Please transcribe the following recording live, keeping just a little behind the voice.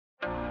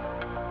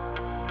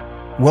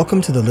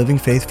Welcome to the Living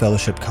Faith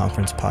Fellowship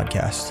Conference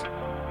podcast.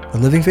 The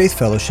Living Faith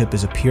Fellowship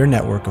is a peer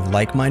network of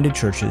like-minded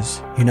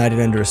churches united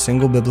under a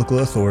single biblical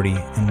authority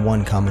and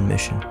one common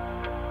mission.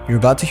 You're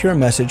about to hear a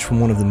message from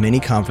one of the many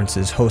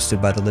conferences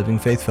hosted by the Living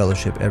Faith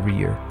Fellowship every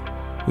year.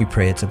 We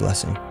pray it's a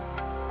blessing.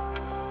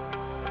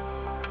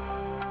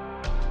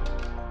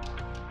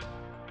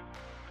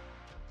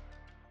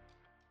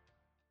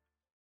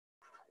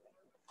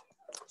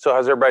 So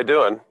how's everybody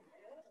doing?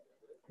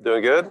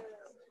 Doing good?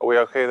 Are we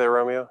okay there,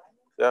 Romeo?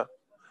 Yeah?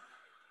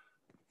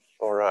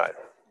 All right.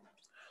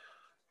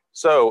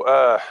 So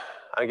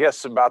I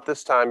guess about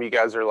this time you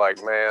guys are like,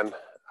 man,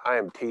 I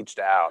am teached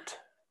out.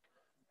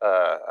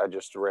 I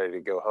just ready to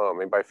go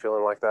home. Anybody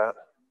feeling like that?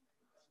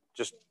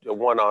 Just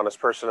one honest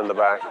person in the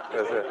back.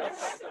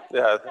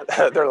 Yeah,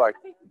 they're like,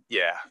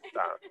 yeah,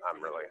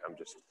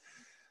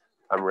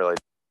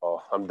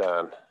 I'm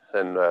done.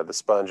 And the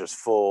sponge is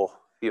full.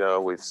 You know,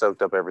 we've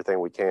soaked up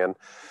everything we can.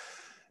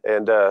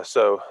 And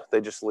so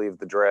they just leave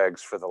the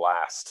dregs for the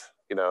last,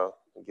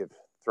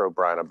 throw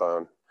Brian a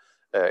bone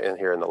in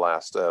here in the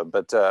last.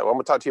 But I'm going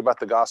to talk to you about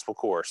the gospel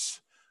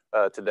course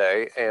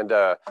today. And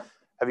have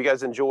you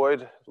guys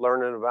enjoyed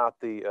learning about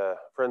the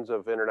Friends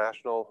of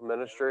International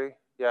Ministry?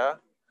 Yeah?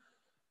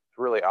 It's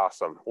really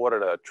awesome. What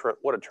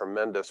a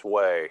tremendous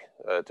way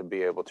to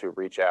be able to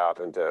reach out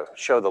and to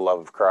show the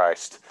love of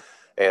Christ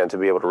and to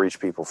be able to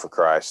reach people for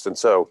Christ. And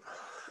so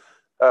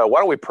why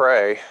don't we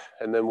pray,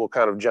 and then we'll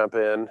kind of jump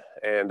in.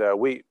 And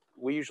we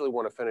usually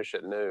want to finish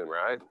at noon,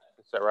 right?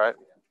 Is that right?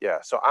 Yeah.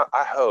 So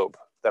I hope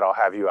that I'll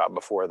have you out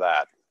before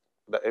that.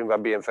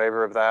 Anybody be in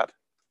favor of that?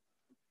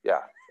 Yeah.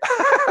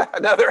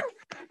 another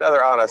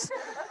honest.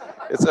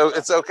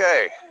 It's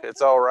okay.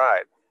 It's all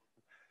right.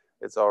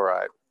 It's all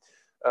right.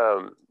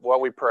 Why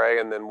don't we pray,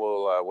 and then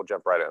we'll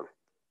jump right in.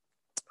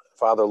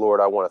 Father,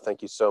 Lord, I want to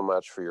thank you so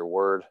much for your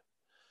word.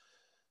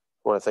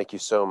 I want to thank you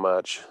so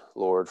much,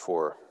 Lord,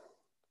 for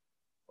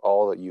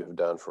all that you have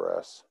done for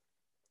us.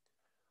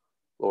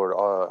 Lord,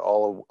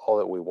 all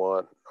that we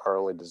want, our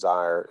only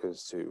desire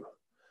is to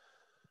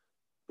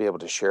be able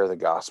to share the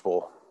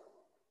gospel,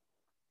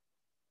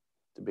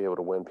 to be able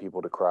to win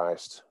people to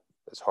Christ,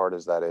 as hard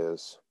as that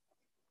is.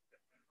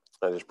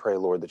 I just pray,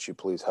 Lord, that you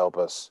please help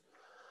us,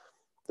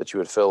 that you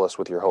would fill us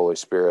with your Holy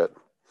Spirit.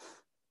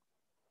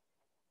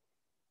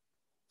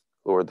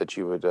 Lord, that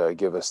you would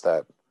give us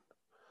that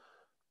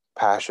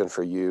passion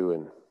for you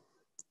and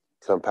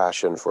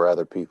compassion for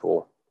other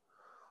people,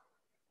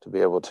 to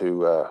be able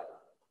to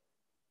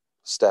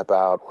step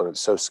out when it's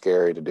so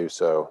scary to do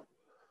so,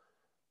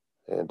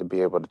 and to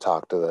be able to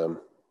talk to them,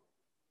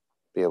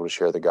 be able to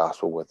share the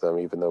gospel with them,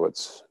 even though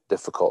it's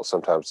difficult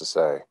sometimes to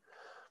say.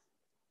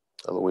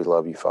 We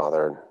love you,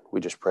 Father, and we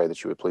just pray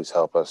that you would please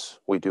help us.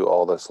 We do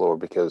all this, Lord,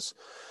 because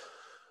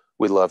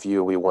we love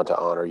you. We want to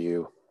honor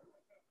you.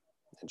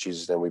 In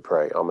Jesus' name we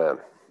pray. Amen.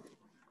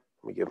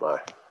 Let me get my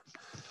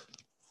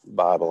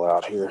Bible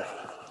out here.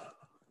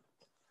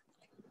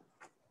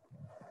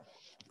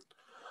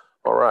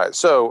 All right.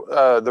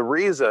 So the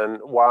reason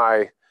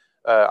why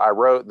I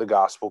wrote the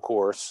gospel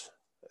course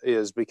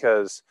is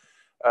because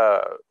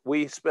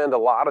we spend a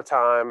lot of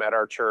time at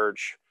our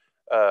church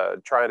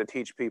trying to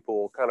teach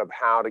people kind of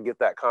how to get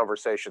that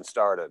conversation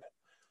started.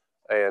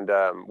 And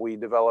we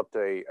developed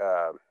a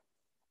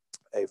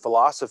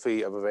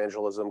philosophy of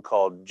evangelism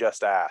called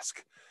Just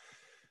Ask.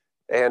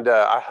 And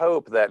I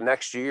hope that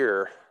next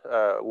year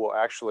we'll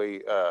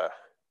actually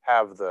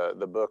have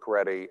the book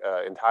ready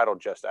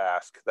entitled Just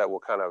Ask that will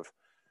kind of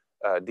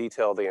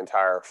detail the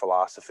entire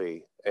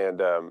philosophy.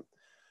 And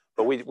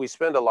but we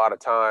spend a lot of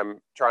time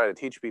trying to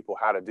teach people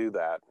how to do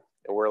that.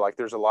 And we're like,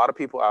 there's a lot of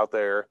people out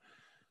there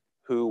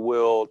who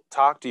will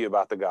talk to you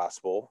about the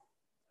gospel,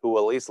 who will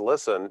at least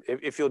listen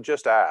if you'll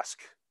just ask.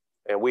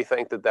 And we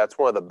think that that's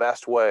one of the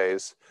best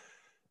ways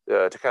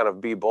to kind of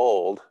be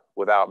bold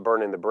without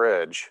burning the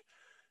bridge,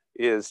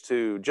 is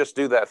to just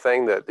do that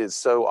thing that is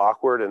so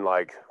awkward and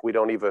like we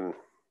don't even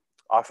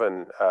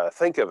often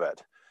think of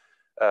it.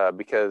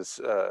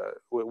 Because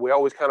we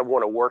always kind of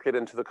want to work it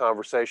into the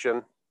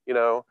conversation,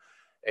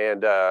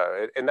 and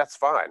that's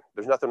fine.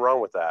 There's nothing wrong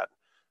with that.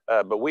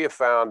 But we have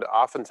found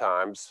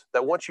oftentimes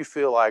that once you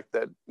feel like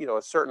that,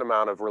 a certain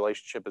amount of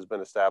relationship has been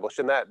established,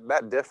 and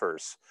that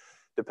differs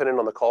depending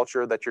on the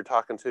culture that you're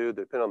talking to,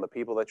 depending on the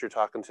people that you're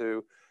talking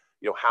to,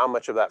 how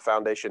much of that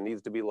foundation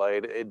needs to be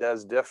laid. It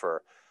does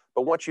differ.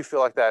 But once you feel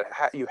like that,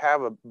 you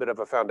have a bit of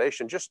a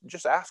foundation,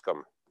 just ask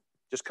them.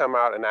 Just come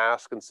out and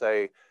ask and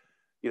say,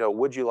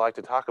 would you like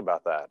to talk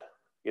about that?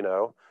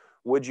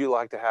 Would you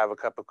like to have a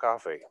cup of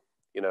coffee,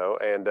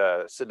 and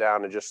sit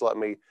down and just let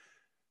me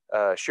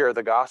share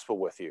the gospel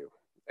with you.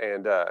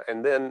 And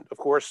then, of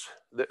course,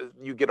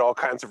 you get all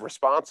kinds of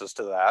responses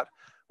to that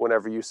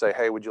whenever you say,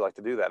 hey, would you like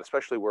to do that?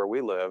 Especially where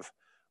we live,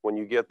 when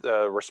you get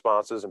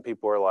responses and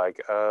people are like,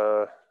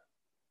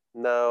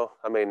 no,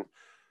 I mean,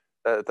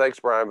 thanks,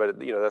 Brian, but,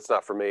 that's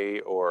not for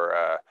me.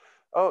 Or,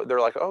 they're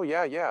like, oh,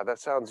 yeah, that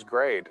sounds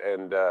great.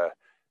 And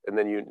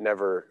then you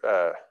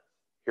never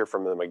hear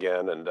from them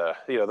again, and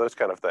those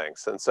kind of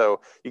things. And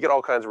so you get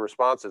all kinds of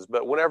responses,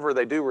 but whenever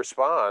they do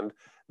respond,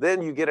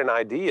 then you get an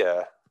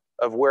idea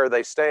of where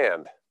they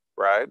stand,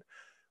 right?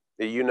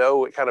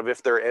 Kind of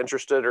if they're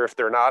interested or if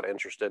they're not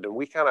interested.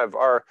 And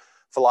our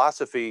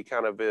philosophy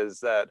kind of is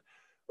that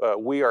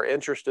we are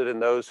interested in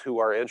those who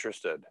are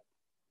interested.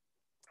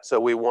 So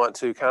we want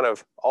to kind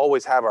of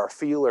always have our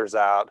feelers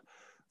out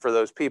for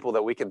those people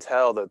that we can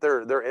tell that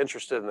they're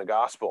interested in the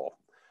gospel.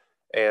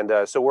 And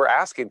so we're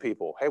asking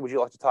people, hey, would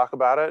you like to talk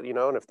about it?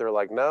 And if they're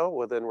like, no,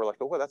 well, then we're like,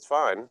 oh, well, that's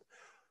fine.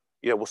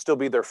 We'll still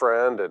be their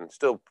friend and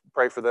still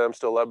pray for them,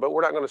 still love, but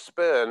we're not going to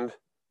spend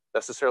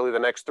necessarily the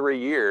next 3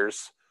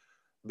 years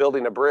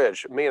building a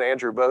bridge. Me and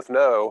Andrew both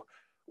know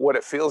what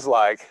it feels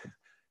like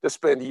to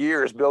spend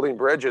years building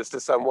bridges to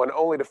someone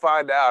only to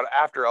find out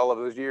after all of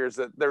those years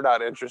that they're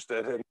not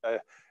interested. And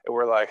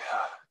we're like,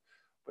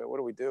 oh, what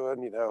are we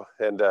doing?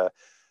 And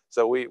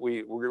so we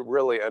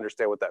really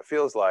understand what that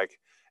feels like.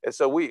 And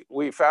so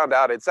we found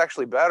out it's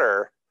actually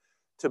better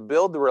to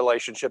build the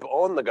relationship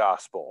on the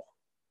gospel,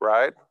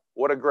 right?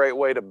 What a great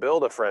way to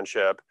build a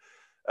friendship,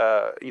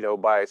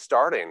 by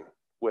starting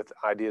with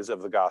ideas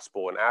of the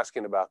gospel and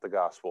asking about the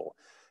gospel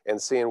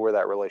and seeing where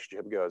that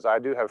relationship goes. I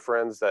do have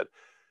friends that,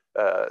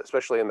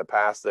 especially in the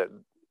past, that,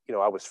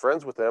 I was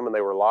friends with them and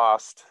they were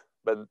lost,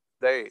 but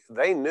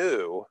they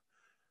knew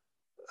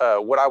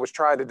what I was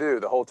trying to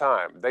do the whole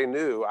time. They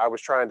knew I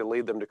was trying to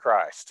lead them to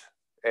Christ.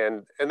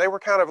 And they were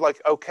kind of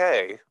like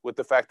okay with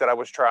the fact that I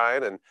was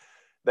trying, and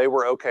they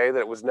were okay that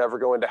it was never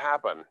going to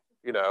happen,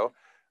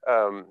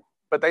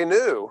 but they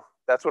knew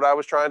that's what I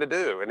was trying to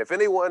do. And if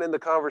anyone in the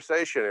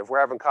conversation, if we're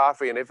having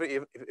coffee, and if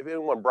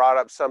anyone brought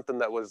up something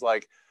that was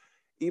like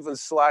even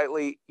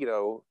slightly,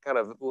 kind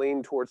of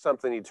leaned towards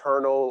something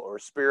eternal or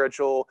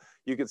spiritual,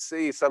 you could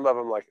see some of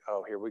them like,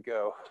 oh, here we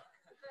go.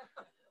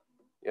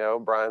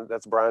 Brian,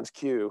 that's Brian's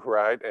cue,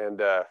 right?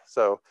 And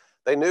so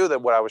they knew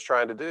that what I was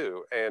trying to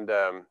do. And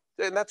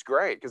that's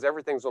great because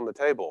everything's on the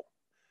table.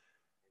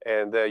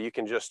 And you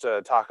can just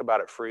talk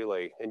about it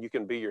freely, and you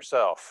can be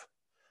yourself.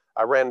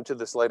 I ran into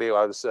this lady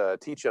I was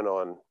teaching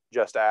on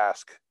Just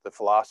Ask, the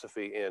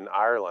philosophy in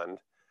Ireland.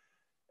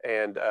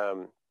 And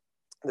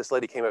this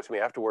lady came up to me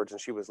afterwards, and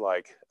she was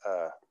like,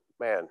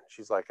 man,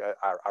 she's like,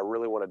 I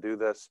really want to do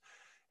this.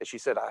 And she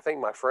said, I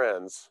think my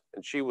friends,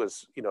 and she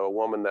was, a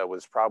woman that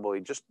was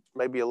probably just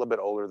maybe a little bit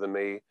older than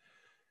me.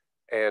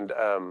 And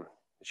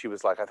she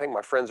was like, I think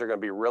my friends are going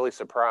to be really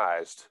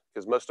surprised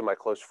because most of my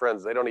close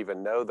friends, they don't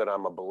even know that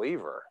I'm a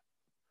believer.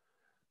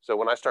 So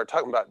when I start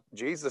talking about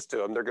Jesus to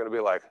them, they're going to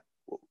be like,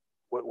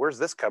 where's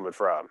this coming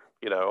from?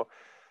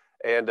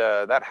 And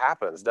that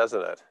happens,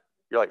 doesn't it?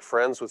 You're like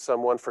friends with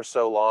someone for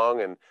so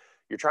long, and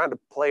you're trying to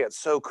play it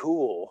so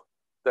cool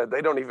that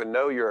they don't even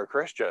know you're a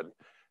Christian.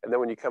 And then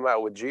when you come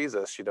out with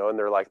Jesus, and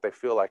they're like, they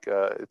feel like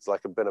it's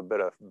like been a bit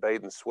of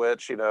bait and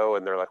switch, and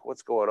they're like,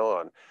 what's going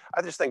on?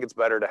 I just think it's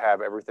better to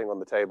have everything on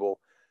the table.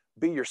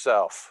 Be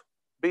yourself.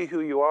 Be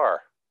who you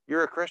are.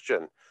 You're a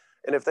Christian.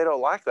 And if they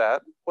don't like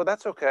that, well,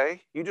 that's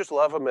okay. You just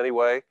love them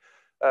anyway,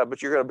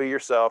 but you're going to be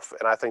yourself.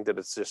 And I think that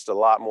it's just a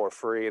lot more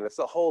free, and it's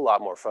a whole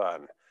lot more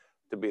fun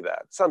to be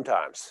that.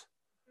 Sometimes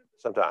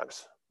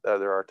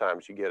there are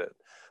times you get it.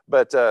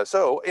 But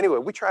so anyway,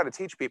 we try to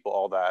teach people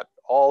all that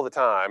all the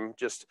time.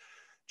 Just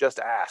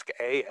ask,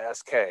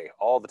 A-S-K,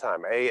 all the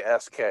time,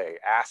 A-S-K,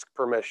 ask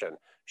permission,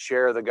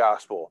 share the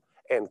gospel,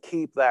 and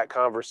keep that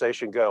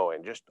conversation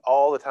going. Just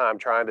all the time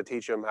trying to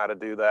teach them how to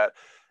do that.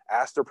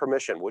 Ask their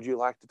permission. Would you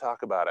like to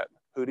talk about it?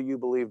 Who do you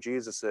believe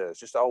Jesus is?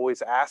 Just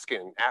always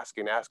asking,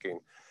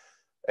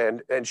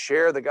 and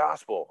share the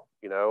gospel.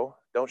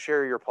 Don't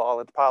share your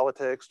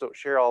politics. Don't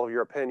share all of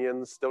your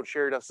opinions. Don't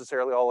share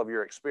necessarily all of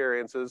your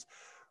experiences,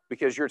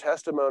 because your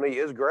testimony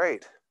is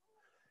great.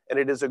 And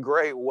it is a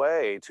great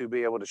way to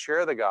be able to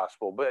share the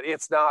gospel, but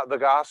it's not the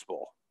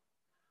gospel.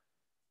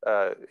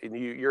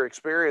 Your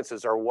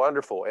experiences are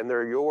wonderful, and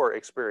they're your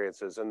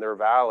experiences, and they're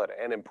valid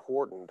and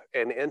important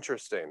and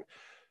interesting,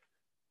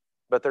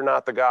 but they're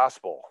not the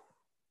gospel.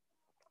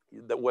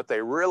 What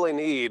they really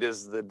need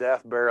is the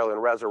death, burial,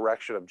 and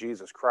resurrection of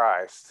Jesus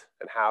Christ,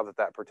 and how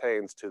that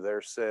pertains to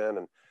their sin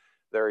and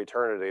their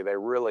eternity. They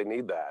really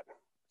need that.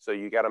 So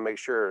you got to make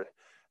sure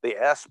the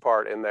S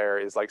part in there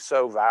is like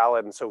so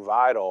valid and so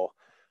vital.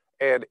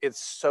 And it's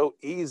so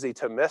easy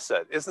to miss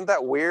it. Isn't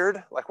that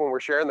weird? Like when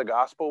we're sharing the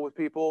gospel with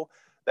people,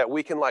 that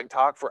we can like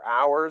talk for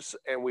hours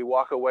and we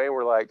walk away and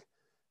we're like,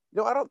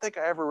 I don't think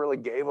I ever really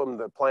gave them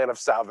the plan of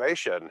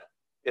salvation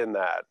in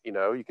that.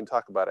 You can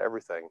talk about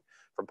everything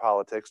from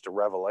politics to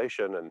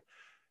Revelation, and,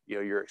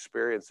 your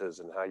experiences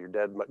and how your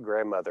dead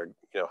grandmother,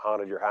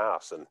 haunted your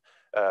house, and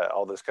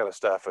all this kind of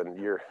stuff, and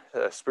your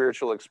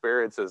spiritual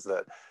experiences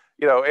that,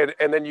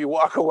 and then you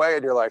walk away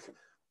and you're like,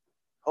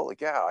 holy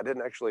cow, I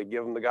didn't actually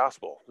give them the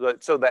gospel.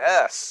 So the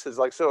S is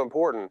like so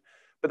important,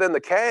 but then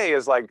the K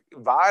is like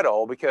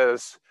vital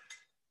because,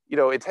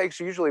 it takes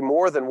usually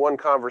more than one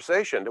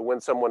conversation to win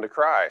someone to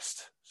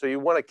Christ. So you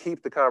want to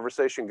keep the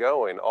conversation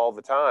going all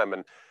the time.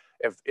 And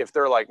if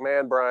they're like,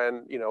 man,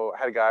 Brian, I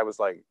had a guy was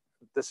like,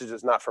 this is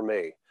just not for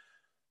me.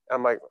 And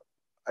I'm like,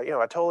 I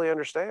totally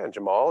understand,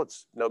 Jamal.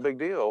 It's no big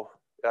deal.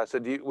 I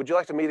said, would you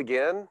like to meet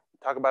again?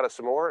 Talk about it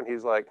some more? And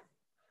he's like,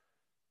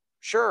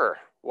 sure,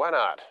 why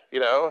not?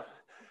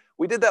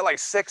 We did that like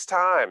 6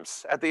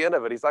 times at the end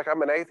of it. He's like,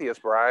 I'm an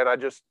atheist, Brian.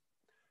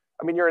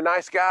 You're a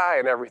nice guy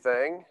and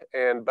everything,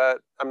 but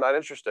I'm not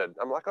interested.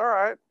 I'm like, all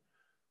right,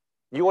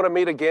 you want to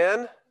meet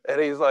again?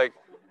 And he's like,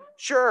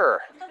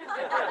 sure.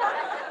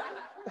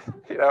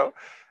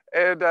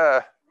 And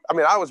I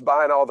was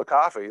buying all the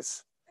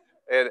coffees,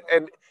 and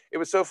it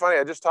was so funny.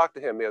 I just talked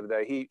to him the other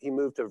day. He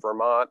moved to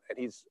Vermont, and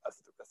he's a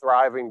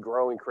thriving,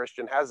 growing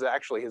Christian, has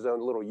actually his own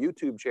little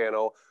YouTube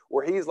channel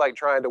where he's like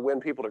trying to win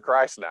people to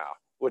Christ now,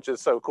 which is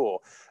so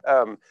cool.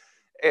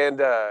 And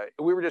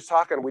we were just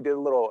talking. We did a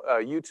little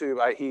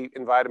YouTube. He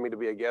invited me to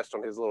be a guest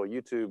on his little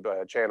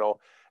YouTube channel,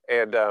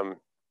 and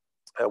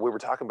we were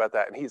talking about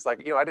that. And he's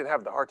like, I didn't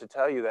have the heart to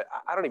tell you that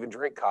I don't even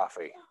drink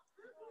coffee.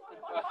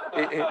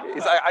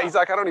 He's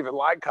like, I don't even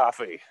like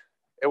coffee.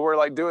 And we're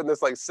like doing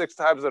this like 6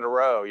 times in a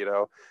row,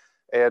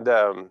 And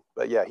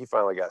but yeah, he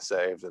finally got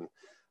saved.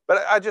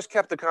 But I just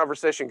kept the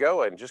conversation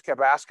going. Just kept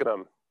asking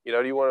him,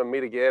 do you want to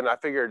meet again? I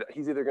figured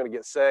he's either going to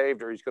get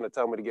saved or he's going to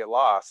tell me to get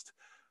lost.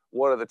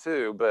 One of the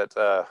two, but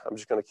I'm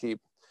just going to keep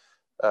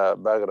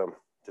bugging him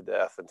to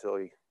death until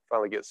he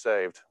finally gets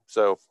saved.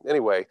 So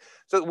anyway,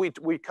 so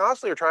we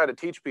constantly are trying to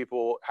teach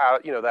people how,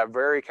 that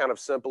very kind of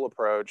simple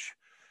approach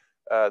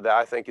that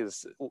I think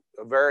is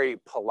a very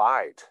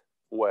polite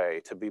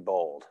way to be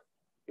bold,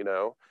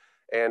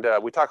 And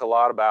we talk a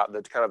lot about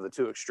the kind of the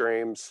 2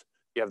 extremes.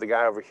 You have the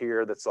guy over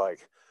here that's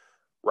like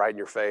right in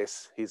your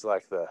face. He's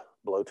like the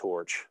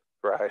blowtorch,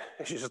 right?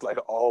 He's just like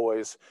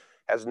always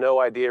has no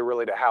idea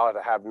really to how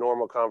to have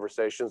normal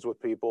conversations with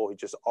people. He's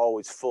just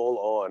always full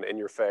on in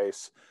your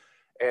face.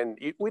 And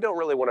we don't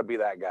really want to be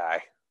that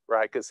guy,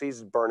 right? Because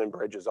he's burning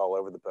bridges all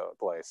over the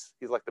place.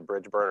 He's like the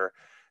bridge burner.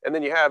 And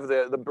then you have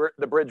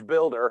the bridge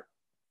builder,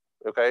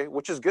 okay,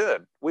 which is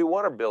good. We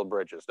want to build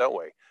bridges, don't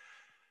we?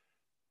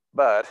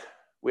 But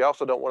we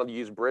also don't want to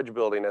use bridge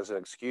building as an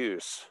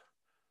excuse.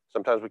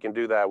 Sometimes we can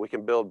do that. We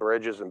can build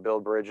bridges and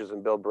build bridges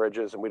and build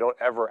bridges, and we don't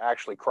ever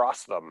actually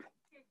cross them.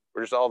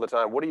 We're just all the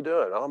time, what are you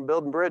doing? Oh, I'm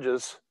building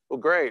bridges. Well,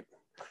 great.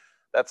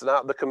 That's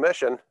not the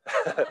commission.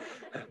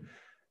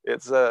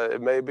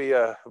 It may be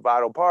a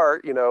vital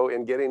part,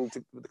 in getting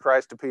to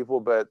Christ to people,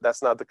 but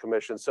that's not the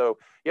commission. So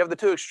you have the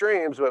 2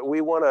 extremes, but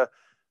we want to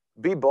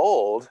be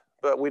bold,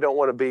 but we don't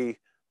want to be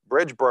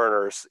bridge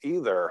burners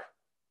either,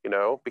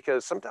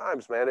 because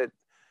sometimes, man,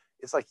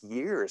 it's like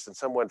years and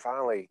someone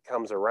finally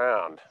comes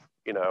around,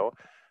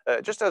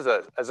 just as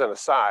an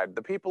aside,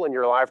 the people in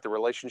your life, the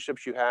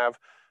relationships you have,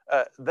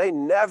 they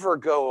never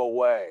go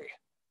away.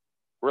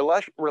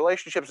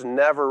 Relationships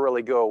never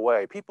really go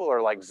away. People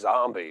are like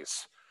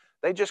zombies.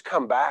 They just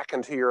come back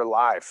into your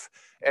life.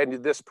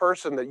 And this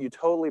person that you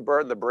totally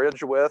burned the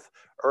bridge with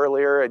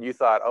earlier, and you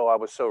thought, oh, I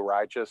was so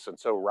righteous and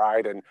so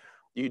right, and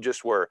you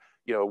just were,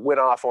 went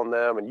off on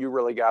them and you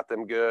really got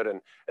them good.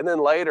 And then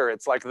later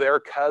it's like their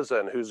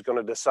cousin who's going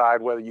to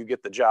decide whether you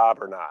get the job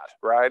or not,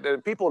 right?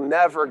 And people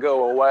never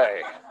go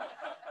away.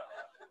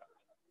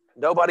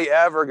 Nobody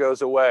ever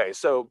goes away.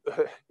 So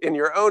in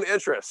your own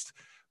interest,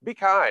 be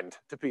kind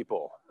to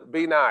people,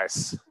 be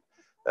nice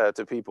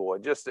to people.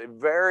 And just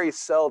very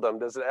seldom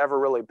does it ever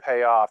really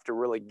pay off to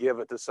really give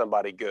it to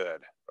somebody good,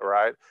 all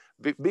right?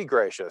 Be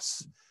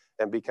gracious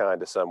and be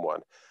kind to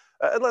someone.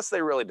 Unless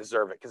they really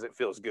deserve it because it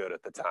feels good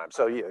at the time.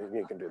 So yeah,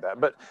 you can do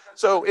that. But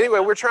so anyway,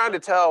 we're trying to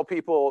tell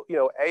people,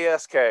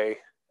 ASK,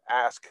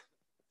 ask,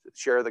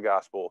 share the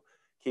gospel,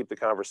 keep the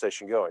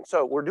conversation going.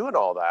 So we're doing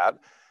all that.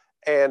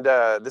 And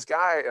this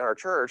guy in our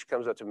church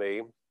comes up to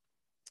me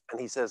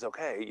and he says,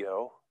 okay,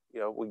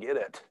 we get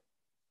it.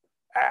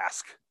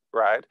 Ask,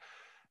 right?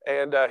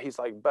 And he's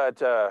like,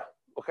 but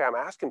okay, I'm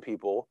asking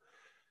people.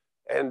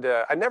 And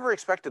I never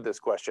expected this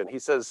question. He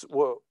says,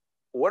 well,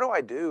 what do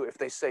I do if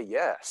they say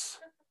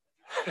yes?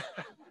 And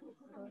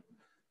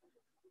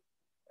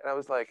I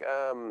was like,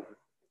 I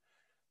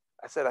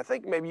said, I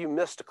think maybe you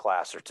missed a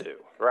class or 2,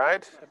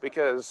 right?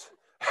 Because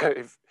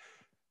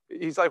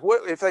he's like,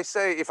 what if they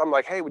say, if I'm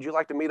like, hey, would you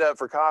like to meet up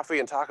for coffee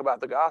and talk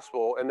about the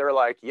gospel? And they're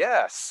like,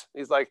 yes.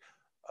 He's like,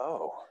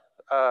 oh,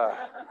 I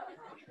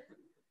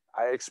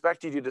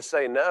expected you to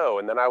say no.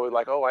 And then I would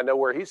like, oh, I know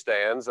where he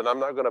stands and I'm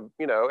not going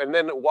to, and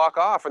then walk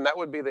off and that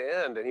would be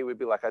the end. And he would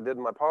be like, I did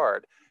my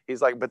part.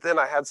 He's like, but then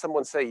I had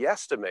someone say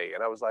yes to me.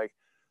 And I was like,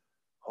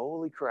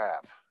 holy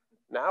crap.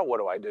 Now what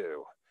do I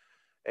do?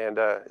 And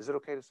is it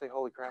okay to say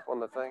holy crap on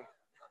the thing?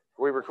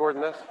 Are we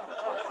recording this?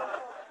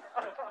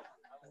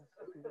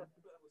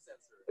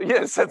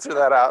 Yeah, censor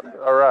that out.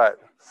 All right.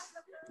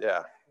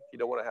 Yeah, you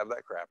don't want to have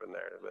that crap in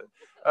there.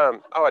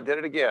 But oh, I did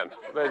it again.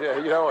 But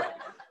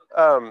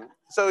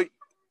so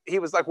he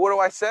was like, what do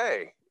I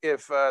say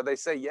if they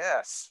say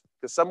yes?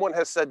 Because someone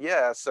has said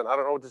yes, and I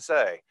don't know what to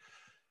say.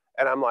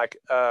 And I'm like,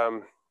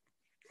 all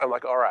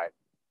right,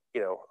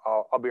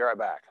 I'll be right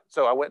back.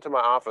 So I went to my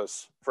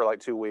office for like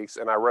 2 weeks,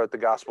 and I wrote the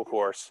gospel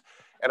course.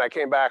 And I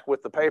came back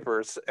with the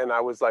papers, and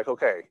I was like,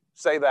 okay,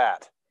 say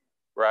that.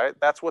 right?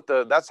 That's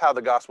how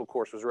the gospel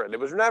course was written. It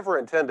was never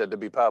intended to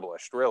be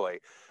published, really,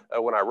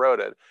 when I wrote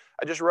it.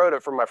 I just wrote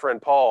it for my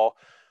friend Paul,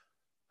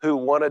 who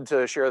wanted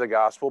to share the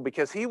gospel,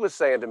 because he was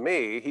saying to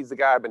me, he's the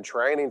guy I've been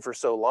training for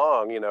so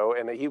long,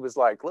 and he was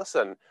like,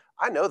 listen,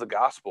 I know the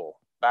gospel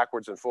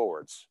backwards and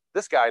forwards.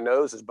 This guy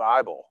knows his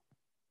Bible.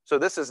 So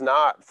this is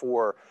not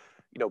for,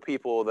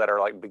 people that are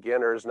like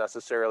beginners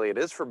necessarily. It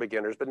is for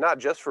beginners, but not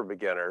just for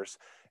beginners.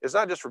 It's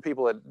not just for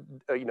people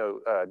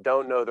that,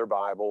 don't know their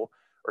Bible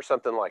or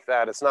something like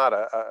that. It's not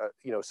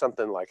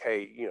something like,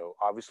 hey,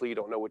 obviously you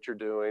don't know what you're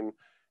doing,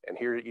 and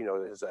here,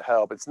 is a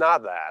help. It's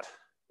not that.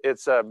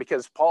 It's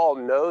because Paul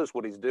knows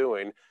what he's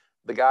doing.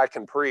 The guy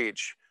can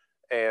preach,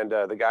 and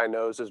the guy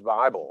knows his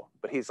Bible.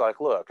 But he's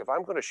like, look, if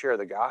I'm going to share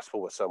the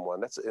gospel with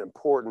someone, that's an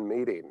important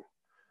meeting.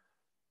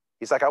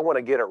 He's like, I want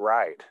to get it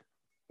right,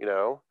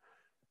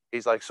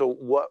 He's like, so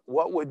what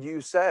would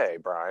you say,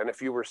 Brian, if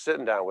you were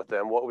sitting down with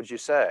them? What would you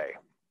say?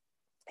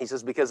 He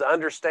says, because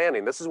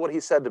understanding, this is what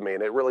he said to me,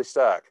 and it really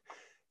stuck.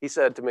 He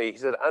said to me,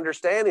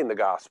 understanding the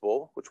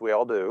gospel, which we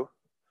all do,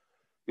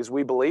 because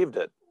we believed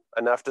it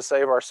enough to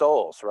save our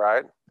souls,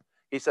 right?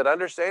 He said,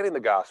 understanding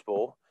the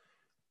gospel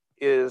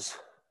is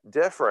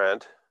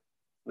different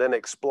than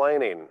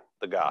explaining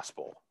the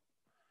gospel.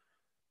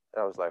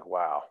 And I was like,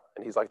 wow.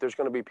 And he's like, there's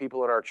going to be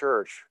people in our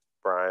church,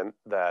 Brian,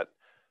 that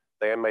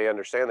they may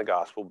understand the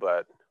gospel,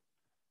 but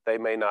they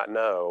may not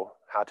know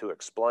how to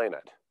explain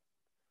it.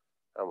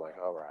 I'm like,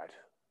 all right.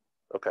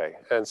 Okay.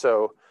 And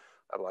so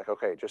I'm like,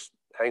 okay, just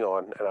hang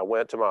on. And I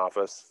went to my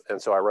office.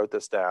 And so I wrote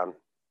this down,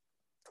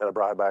 and I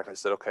brought it back. And I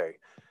said, okay,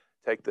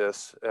 take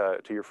this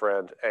to your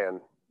friend and,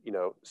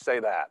 say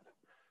that.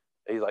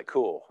 And he's like,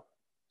 cool.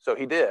 So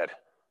he did.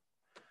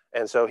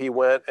 And so he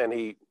went and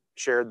he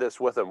shared this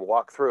with them,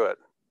 walked through it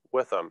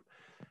with them.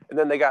 And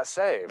then they got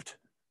saved.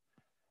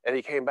 And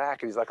he came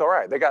back and he's like, all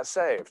right, they got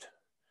saved.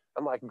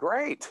 I'm like,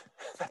 great.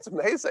 That's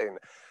amazing.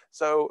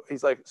 So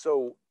he's like,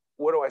 so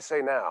what do I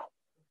say now?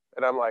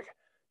 And I'm like,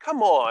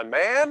 come on,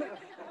 man.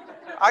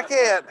 I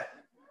can't.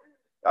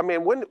 I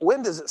mean,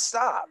 when does it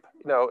stop?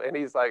 And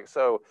he's like,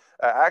 so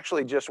I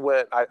actually just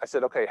went, I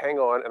said, okay, hang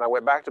on. And I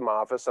went back to my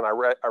office and I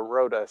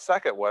wrote a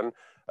second one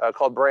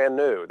called Brand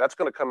New. That's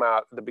going to come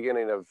out at the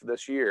beginning of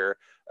this year.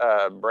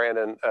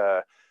 Brandon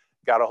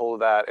got a hold of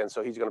that. And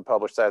so he's going to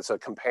publish that. It's a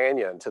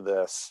companion to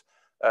this.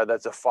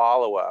 That's a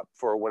follow-up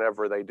for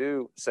whenever they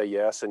do say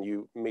yes and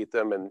you meet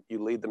them and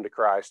you lead them to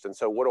Christ. And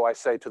so what do I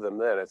say to them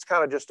then? It's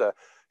kind of just a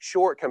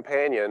short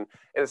companion,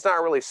 and it's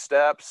not really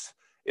steps.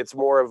 It's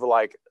more of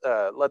like,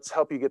 let's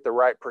help you get the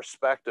right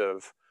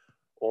perspective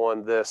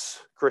on this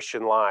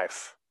Christian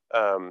life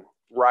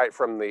right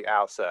from the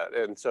outset.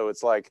 And so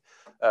it's like,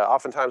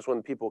 oftentimes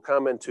when people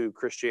come into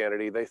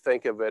Christianity, they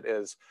think of it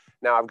as,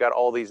 now I've got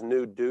all these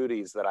new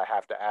duties that I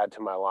have to add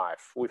to my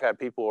life. We've had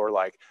people who are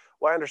like,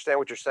 well, I understand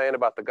what you're saying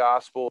about the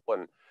gospel,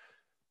 and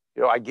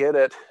I get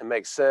it. It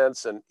makes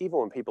sense. And even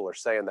when people are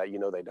saying that,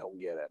 they don't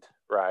get it,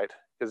 right?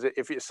 Because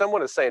if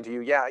someone is saying to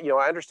you, yeah,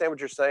 I understand what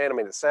you're saying. I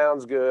mean, it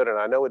sounds good, and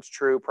I know it's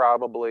true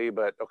probably,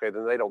 but okay,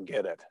 then they don't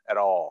get it at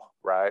all,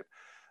 right?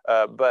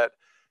 But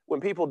when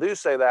people do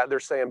say that, they're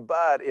saying,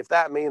 but if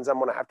that means I'm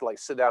going to have to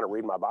sit down and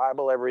read my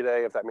Bible every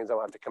day, if that means I'm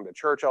going to have to come to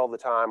church all the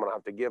time, I'm going to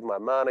have to give my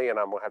money, and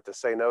I'm going to have to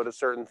say no to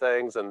certain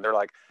things, and they're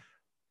like,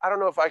 I don't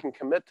know if I can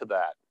commit to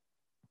that.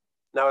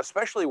 Now,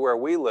 especially where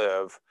we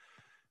live,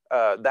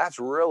 that's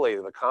really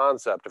the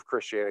concept of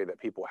Christianity that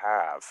people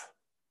have.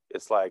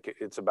 It's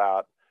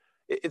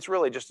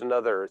really just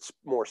another, it's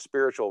more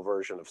spiritual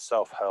version of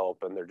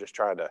self-help, and they're just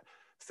trying to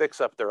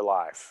fix up their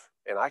life.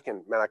 And I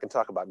can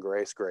talk about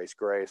grace, grace,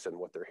 grace, and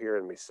what they're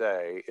hearing me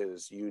say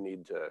is you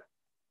need to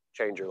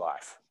change your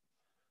life.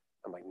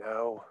 I'm like,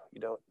 no,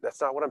 you don't.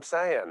 That's not what I'm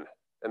saying.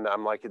 And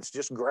I'm like, it's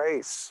just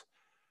grace.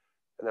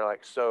 And they're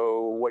like, so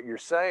what you're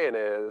saying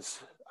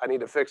is I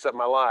need to fix up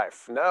my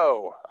life.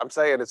 No, I'm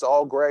saying it's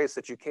all grace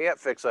that you can't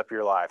fix up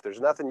your life.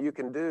 There's nothing you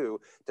can do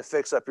to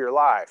fix up your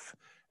life.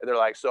 And they're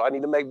like, so I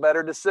need to make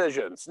better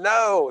decisions.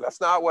 No,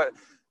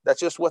 that's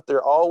just what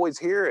they're always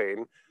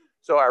hearing.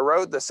 So I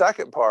wrote the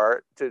second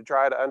part to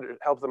try to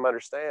help them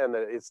understand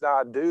that it's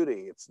not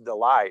duty, it's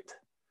delight.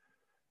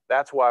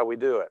 That's why we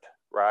do it,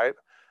 right?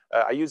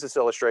 I use this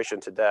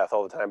illustration to death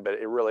all the time, but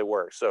it really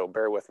works. So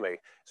bear with me.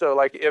 So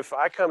if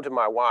I come to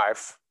my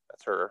wife,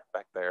 that's her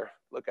back there.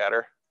 Look at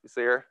her. You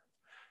see her?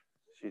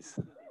 She's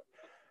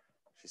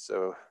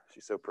so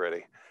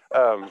pretty.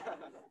 So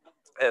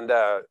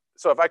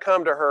if I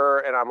come to her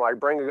and I'm like,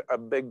 bring a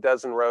big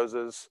dozen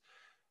roses,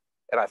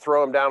 and I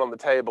throw them down on the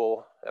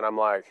table, and I'm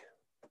like,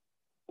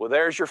 well,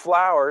 there's your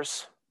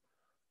flowers.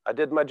 I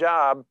did my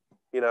job.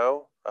 I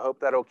hope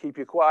that'll keep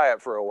you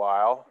quiet for a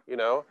while.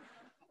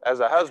 As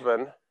a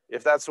husband,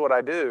 if that's what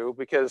I do,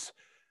 because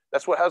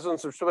that's what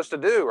husbands are supposed to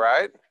do,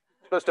 right?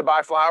 Supposed to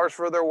buy flowers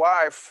for their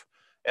wife.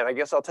 And I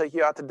guess I'll take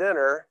you out to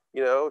dinner,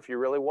 if you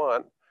really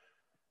want.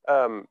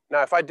 Now,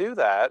 if I do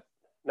that,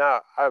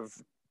 now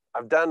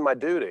I've done my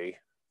duty,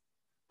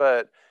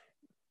 but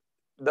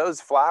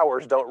those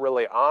flowers don't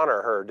really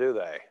honor her, do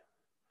they?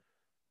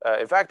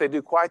 In fact, they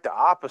do quite the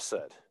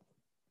opposite.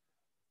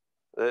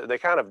 They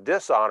kind of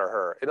dishonor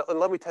her. And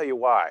let me tell you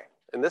why.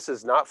 And this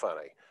is not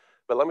funny,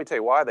 but let me tell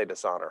you why they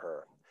dishonor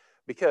her.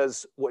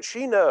 Because what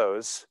she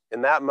knows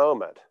in that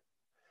moment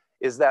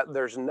is that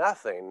there's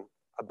nothing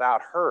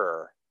about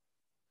her,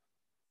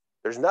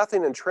 there's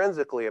nothing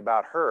intrinsically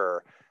about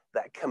her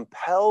that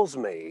compels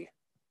me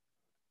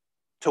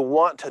to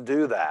want to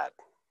do that.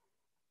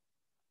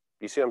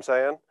 You see what I'm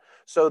saying?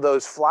 So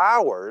those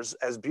flowers,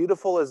 as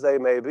beautiful as they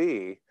may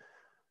be,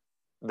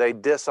 they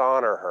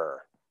dishonor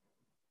her.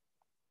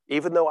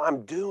 Even though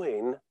I'm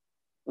doing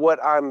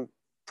what I'm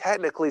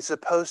technically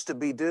supposed to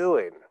be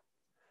doing.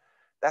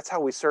 That's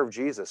how we serve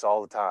Jesus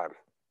all the time.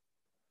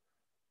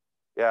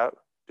 Yeah,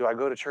 do I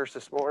go to church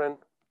this morning?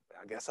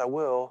 I guess I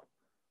will.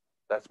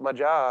 That's my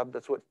job.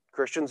 That's what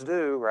Christians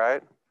do,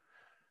 right?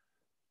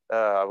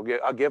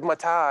 I'll give my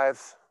tithe.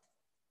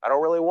 I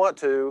don't really want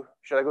to.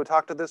 Should I go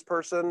talk to this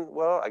person?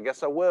 Well, I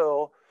guess I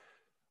will.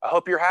 I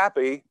hope you're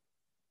happy.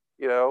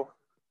 You know,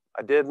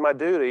 I did my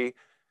duty.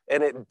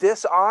 And it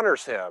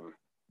dishonors him.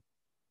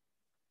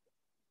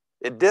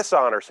 It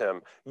dishonors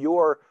him.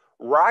 Your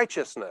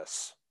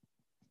righteousness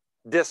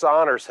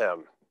dishonors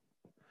him.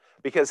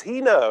 Because he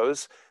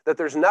knows that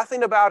there's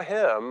nothing about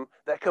him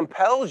that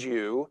compels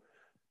you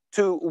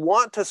to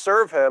want to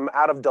serve him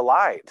out of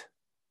delight.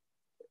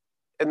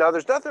 And now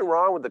there's nothing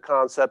wrong with the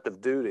concept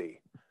of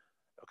duty.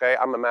 Okay,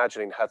 I'm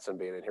imagining Hudson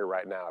being in here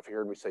right now. If he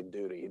heard me say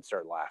duty, he'd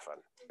start laughing.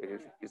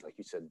 He's like,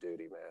 you said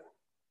duty,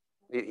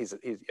 man. He's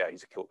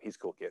a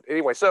cool kid.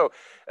 Anyway, so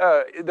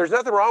there's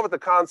nothing wrong with the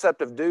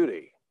concept of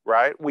duty,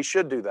 right? We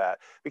should do that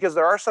because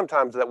there are some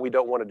times that we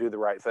don't want to do the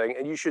right thing,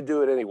 and you should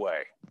do it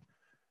anyway.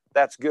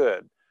 That's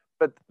good.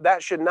 But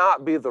that should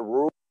not be the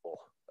rule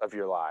of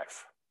your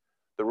life.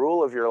 The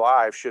rule of your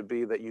life should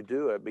be that you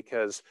do it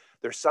because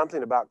there's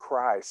something about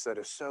Christ that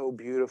is so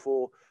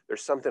beautiful.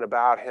 There's something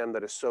about him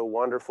that is so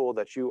wonderful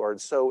that you are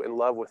so in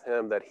love with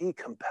him that he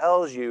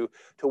compels you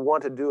to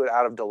want to do it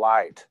out of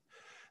delight.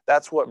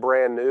 That's what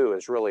Brand New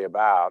is really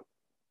about,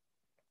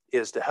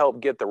 is to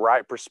help get the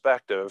right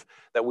perspective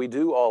that we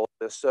do all of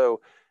this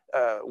so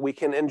we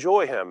can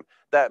enjoy him.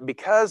 That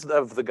because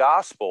of the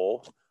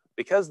gospel,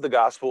 because the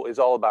gospel is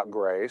all about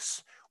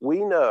grace,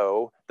 we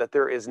know that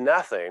there is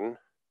nothing,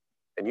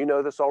 and you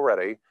know this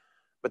already,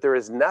 but there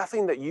is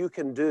nothing that you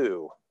can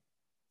do,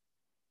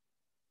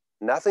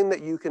 nothing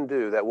that you can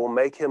do that will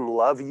make him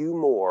love you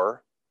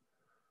more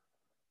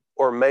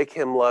or make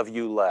him love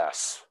you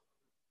less.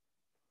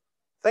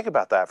 Think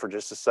about that for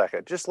just a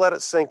second. Just let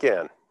it sink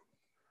in.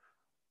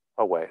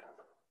 Oh, wait.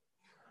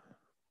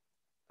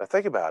 Now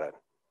think about it.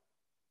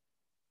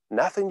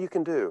 Nothing you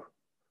can do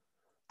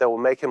that will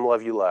make him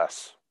love you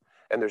less.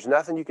 And there's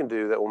nothing you can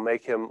do that will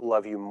make him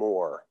love you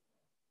more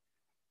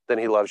than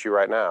he loves you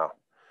right now.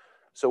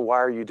 So why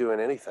are you doing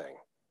anything?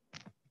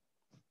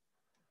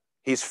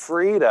 He's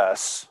freed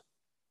us,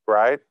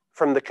 right,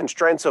 from the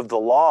constraints of the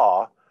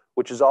law,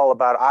 which is all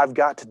about, I've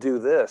got to do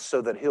this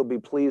so that he'll be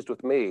pleased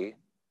with me.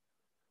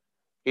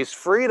 He's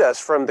freed us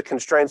from the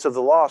constraints of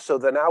the law so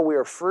that now we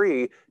are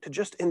free to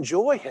just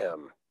enjoy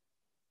him,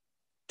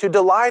 to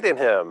delight in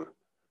him,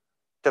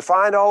 to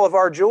find all of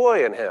our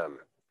joy in him,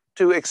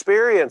 to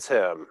experience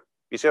him.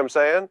 You see what I'm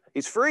saying?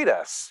 He's freed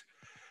us.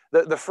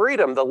 The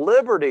freedom, the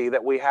liberty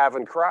that we have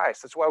in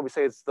Christ. That's why we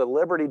say it's the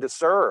liberty to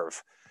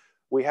serve.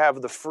 We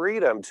have the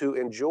freedom to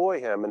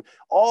enjoy him. And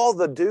all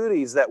the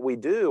duties that we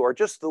do are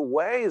just the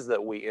ways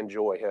that we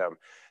enjoy him.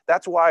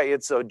 That's why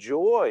it's a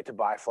joy to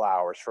buy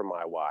flowers for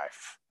my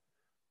wife.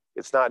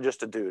 It's not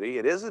just a duty.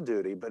 It is a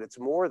duty, but it's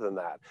more than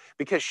that.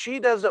 Because she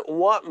doesn't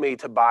want me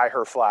to buy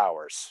her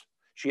flowers.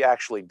 She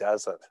actually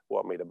doesn't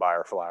want me to buy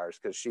her flowers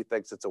because she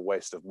thinks it's a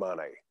waste of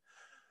money.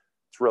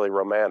 It's really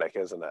romantic,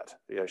 isn't it?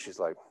 You know, she's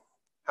like,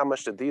 how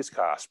much did these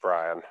cost,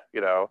 Brian?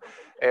 You know,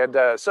 and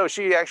so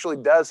she actually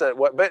doesn't.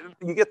 But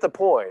you get the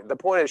point. The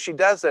point is she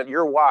doesn't,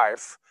 your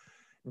wife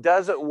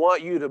doesn't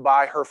want you to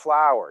buy her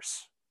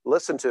flowers.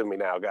 Listen to me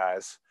now,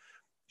 guys.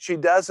 She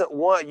doesn't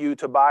want you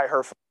to buy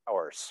her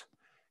flowers.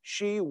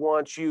 She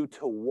wants you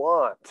to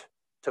want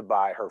to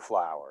buy her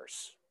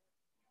flowers.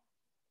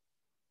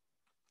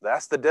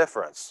 That's the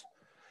difference.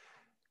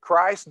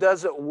 Christ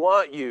doesn't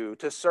want you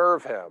to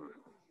serve him.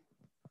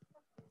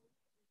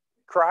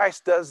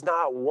 Christ does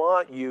not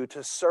want you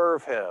to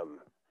serve him.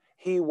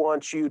 He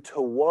wants you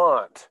to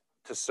want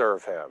to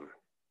serve him.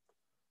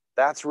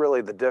 That's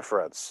really the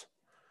difference.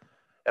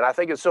 And I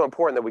think it's so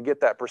important that we get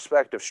that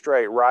perspective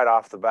straight right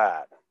off the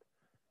bat.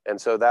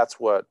 And so that's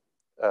what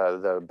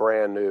the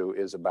Brand New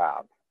is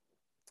about.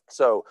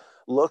 So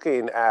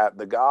looking at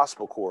the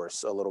gospel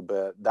course a little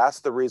bit,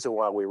 that's the reason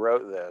why we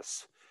wrote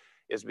this,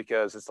 is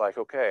because it's like,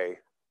 okay,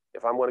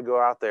 if I'm going to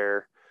go out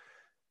there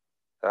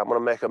and I'm going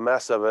to make a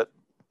mess of it,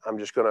 I'm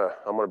going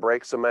to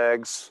break some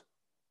eggs,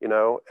 you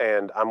know,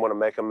 and I'm going to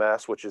make a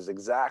mess, which is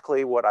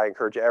exactly what I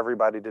encourage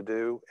everybody to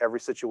do. Every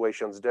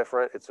situation's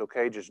different. It's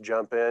okay. Just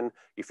jump in.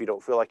 If you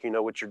don't feel like you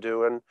know what you're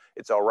doing,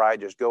 it's all right.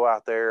 Just go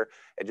out there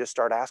and just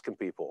start asking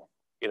people,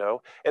 you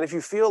know. And if you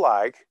feel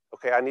like,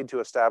 okay, I need to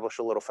establish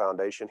a little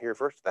foundation here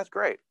first, that's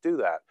great. Do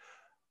that.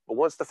 But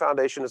once the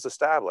foundation is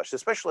established,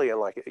 especially in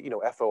like,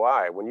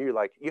 FOI, when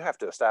you have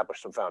to establish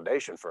some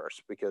foundation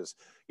first, because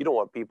you don't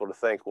want people to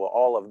think, well,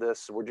 all of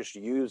this, we're just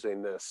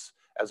using this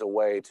as a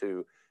way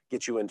to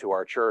get you into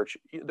our church.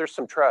 There's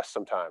some trust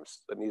sometimes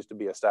that needs to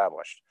be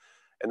established,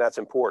 and that's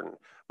important.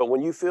 But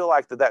when you feel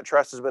like that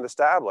trust has been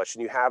established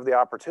and you have the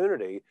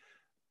opportunity,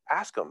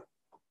 ask them,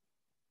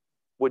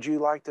 would you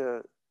like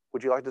to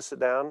sit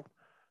down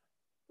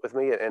with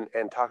me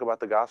and talk about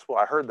the gospel?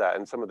 I heard that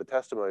in some of the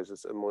testimonies.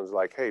 Someone's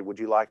like, hey, would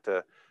you like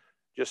to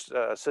just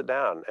sit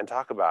down and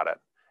talk about it?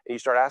 And you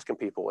start asking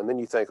people, and then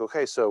you think,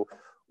 okay, so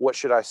what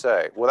should I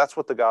say? Well, that's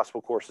what the gospel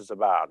course is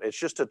about. It's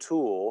just a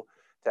tool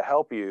to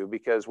help you,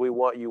 because we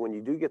want you, when you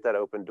do get that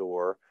open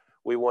door,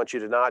 we want you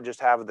to not just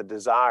have the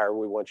desire,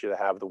 we want you to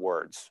have the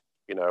words.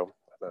 I know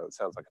it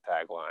sounds like a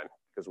tagline,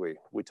 because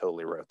we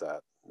totally wrote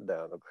that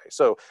down. Okay,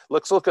 so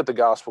let's look at the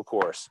gospel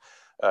course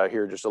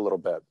here just a little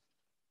bit.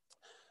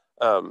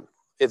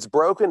 It's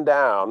broken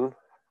down.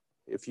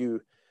 If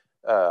you,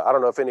 I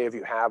don't know if any of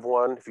you have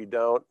one. If you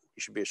don't,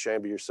 you should be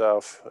ashamed of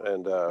yourself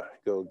and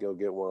go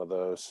get one of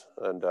those.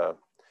 And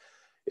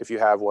if you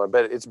have one,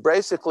 but it's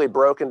basically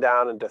broken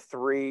down into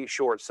 3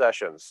 short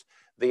sessions.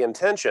 The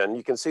intention,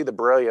 you can see the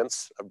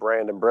brilliance of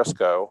Brandon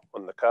Briscoe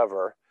on the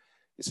cover.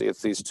 You see,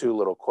 it's these 2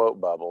 little quote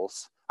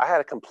bubbles. I had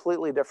a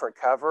completely different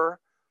cover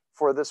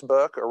for this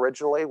book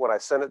originally when I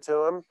sent it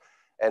to him.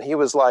 And he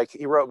was like,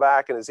 he wrote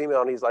back in his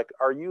email and he's like,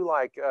 are you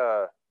like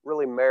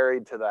really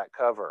married to that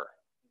cover?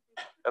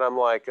 And I'm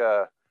like,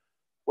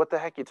 what the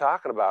heck are you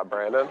talking about,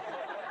 Brandon?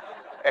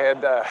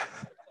 And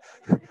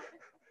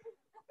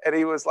and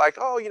he was like,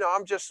 oh, I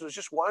was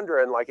just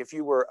wondering, like, if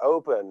you were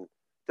open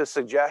to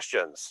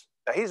suggestions.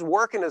 Now he's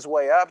working his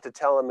way up to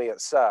telling me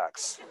it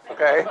sucks,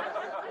 okay?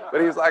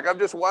 But he's like, I'm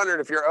just wondering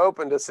if you're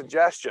open to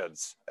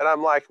suggestions. And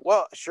I'm like,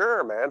 well,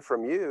 sure, man,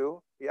 from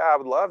you. Yeah, I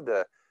would love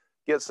to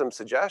get some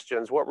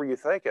suggestions. What were you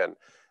thinking?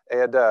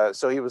 And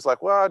so he was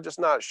like, well, I'm just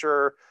not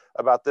sure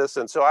about this.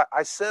 And so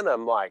I sent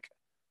him like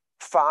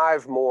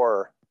 5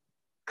 more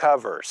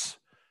covers.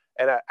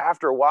 And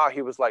after a while,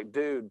 he was like,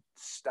 dude,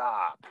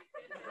 stop.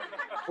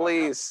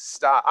 Please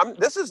stop.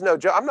 This is no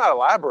joke. I'm not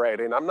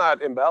elaborating. I'm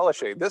not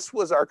embellishing. This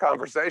was our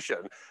conversation.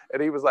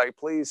 And he was like,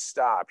 please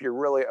stop. You're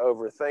really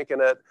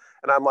overthinking it.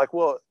 And I'm like,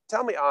 well,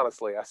 tell me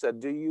honestly. I said,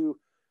 do you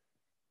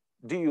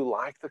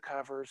like the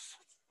covers?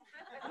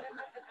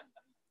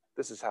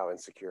 This is how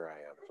insecure I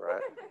am,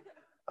 right?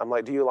 I'm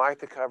like, do you like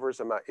the covers?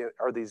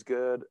 Are these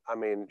good? I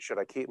mean, should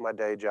I keep my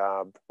day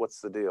job? What's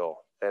the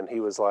deal? And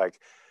he was like,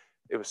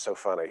 it was so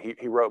funny.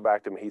 He wrote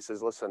back to me. He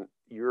says, listen,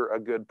 you're a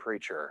good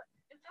preacher.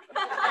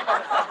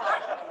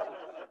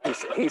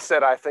 He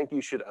said, I think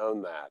you should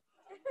own that.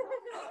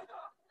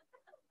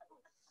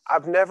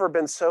 I've never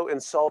been so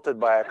insulted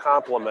by a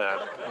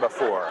compliment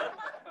before.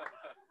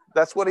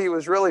 That's what he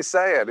was really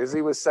saying, is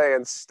he was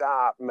saying,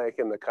 stop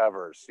making the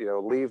covers,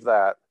 leave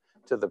that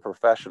to the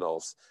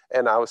professionals.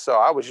 And I was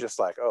just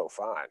like, oh,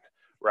 fine.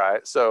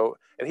 Right. So,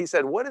 and he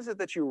said, what is it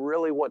that you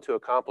really want to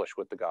accomplish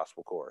with the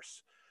gospel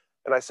course?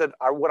 And I said,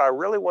 what I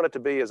really want it to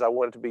be is I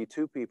want it to be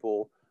 2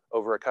 people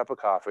over a cup of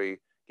coffee,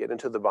 get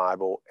into the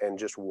Bible and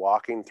just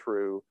walking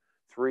through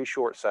 3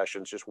 short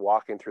sessions, just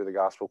walking through the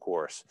gospel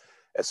course.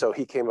 And so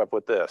he came up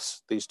with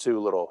these 2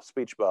 little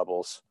speech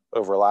bubbles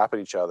overlapping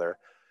each other,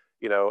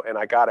 and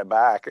I got it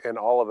back and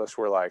all of us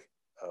were like,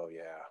 oh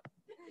yeah,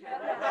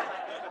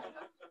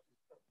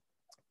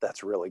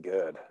 that's really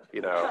good,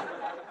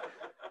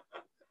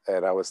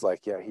 And I was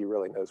like, yeah, he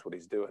really knows what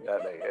he's doing,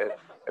 doesn't he?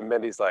 And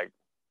Mindy's like,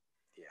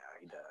 yeah,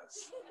 he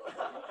does.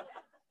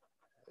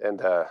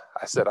 And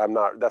I said,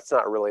 that's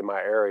not really my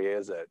area,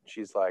 is it?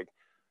 She's like,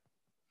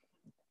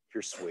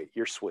 you're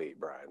sweet,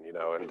 Brian,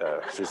 and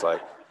she's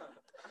like,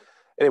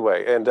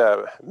 anyway, and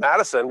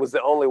Madison was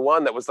the only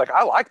one that was like,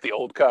 I like the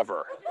old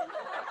cover.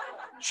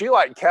 She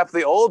like kept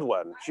the old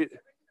one.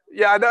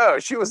 Yeah, I know.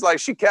 She was like,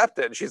 she kept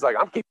it. She's like,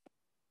 I'm keeping,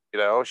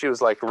 she was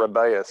like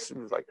rebellious. She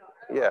was like,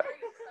 yeah,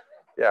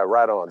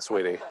 right on,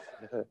 sweetie.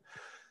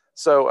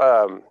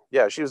 So,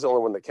 yeah, she was the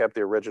only one that kept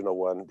the original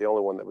one, the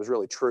only one that was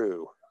really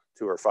true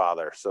to her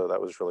father. So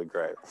that was really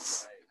great.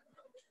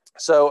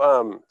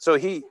 So,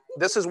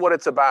 this is what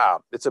it's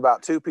about. It's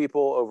about 2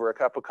 people over a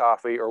cup of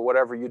coffee or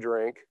whatever you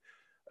drink.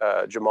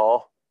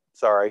 Jamal,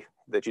 sorry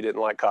that you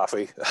didn't like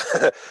coffee,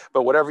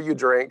 but whatever you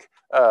drink,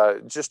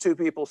 just 2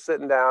 people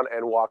sitting down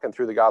and walking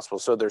through the gospel.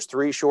 So there's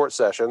 3 short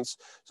sessions.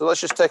 So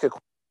let's just take a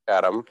quick look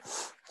at them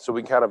so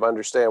we can kind of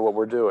understand what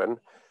we're doing.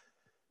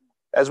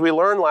 As we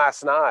learned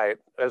last night,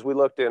 as we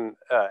looked in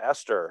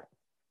Esther,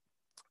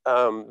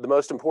 the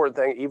most important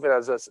thing, even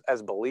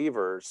as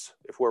believers,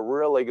 if we're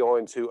really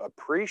going to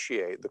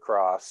appreciate the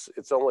cross,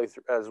 it's only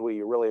as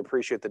we really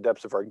appreciate the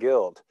depths of our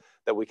guilt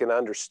that we can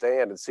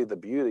understand and see the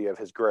beauty of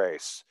his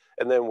grace.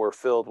 And then we're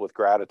filled with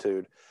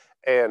gratitude.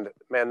 And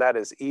man, that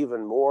is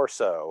even more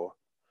so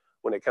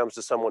when it comes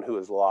to someone who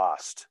is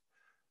lost.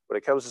 When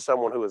it comes to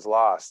someone who is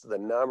lost, the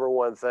number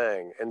one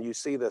thing, and you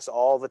see this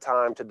all the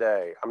time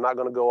today, I'm not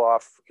going to go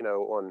off,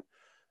 on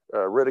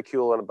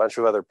ridicule and a bunch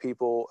of other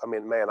people. I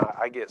mean, man,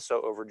 I get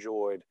so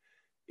overjoyed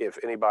if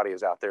anybody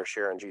is out there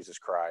sharing Jesus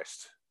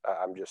Christ.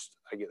 I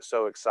get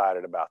so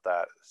excited about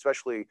that,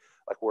 especially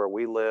like where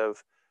we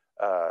live.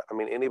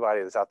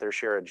 Anybody that's out there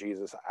sharing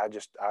Jesus, I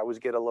always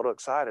get a little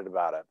excited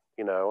about it,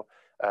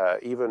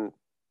 even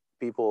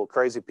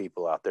crazy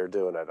people out there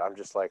doing it. I'm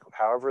just like,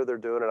 however they're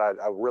doing it,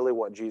 I really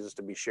want Jesus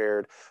to be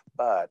shared.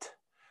 But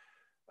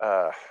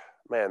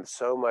man,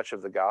 so much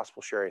of the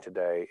gospel sharing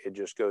today, it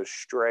just goes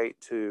straight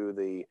to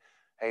the,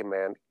 hey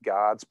man,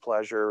 God's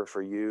pleasure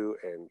for you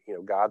and,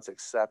 God's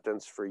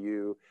acceptance for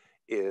you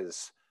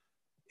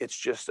it's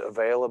just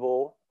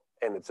available,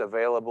 and it's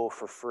available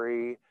for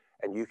free,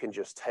 and you can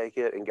just take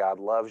it, and God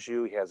loves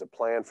you. He has a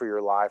plan for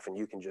your life, and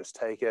you can just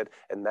take it.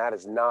 And that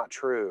is not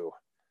true.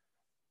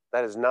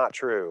 That is not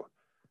true.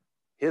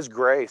 His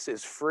grace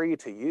is free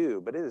to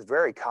you, but it is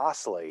very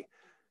costly.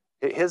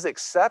 His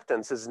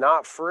acceptance is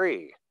not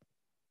free.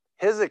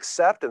 His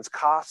acceptance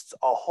costs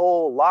a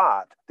whole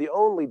lot. The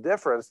only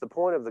difference, the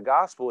point of the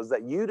gospel, is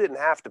that you didn't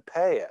have to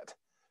pay it.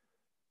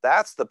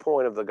 That's the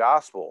point of the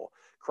gospel.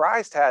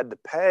 Christ had to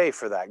pay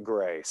for that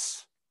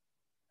grace,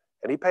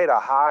 and he paid a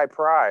high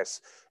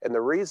price. And the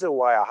reason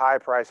why a high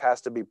price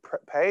has to be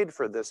paid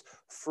for this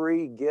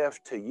free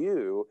gift to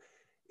you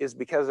is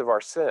because of our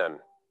sin.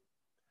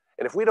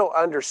 And if we don't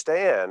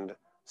understand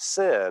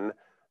sin,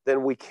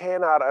 then we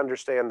cannot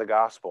understand the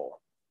gospel.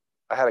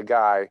 I had a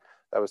guy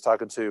I was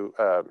talking to,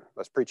 I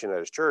was preaching at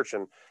his church,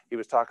 and he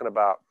was talking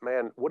about,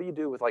 man, what do you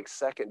do with like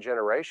second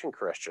generation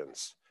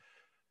Christians?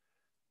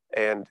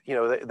 And,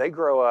 they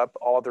grow up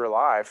all their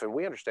life, and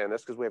we understand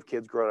this because we have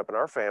kids growing up in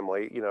our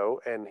family,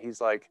 and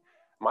he's like,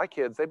 my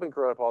kids, they've been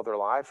growing up all their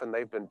life, and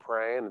they've been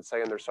praying and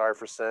saying they're sorry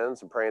for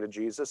sins and praying to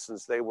Jesus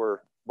since they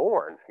were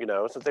born,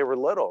 since they were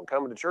little, and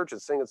coming to church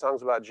and singing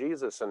songs about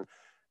Jesus. And,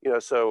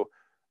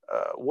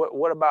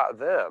 what about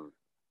them?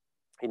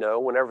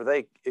 Whenever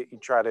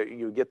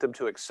you get them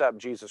to accept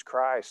Jesus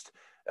Christ,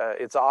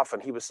 it's often,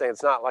 he was saying,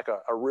 it's not like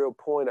a real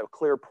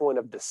clear point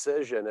of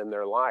decision in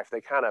their life. They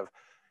kind of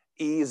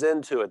ease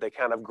into it. They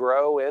kind of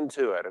grow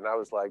into it. And I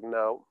was like,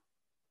 no.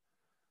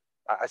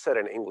 I said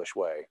in English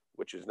way,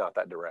 which is not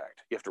that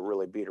direct. You have to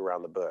really beat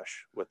around the bush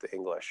with the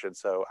English. And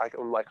so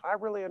I'm like, I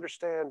really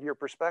understand your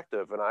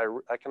perspective, and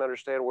I can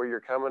understand where you're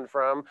coming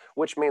from,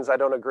 which means I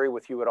don't agree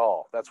with you at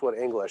all. That's what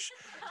English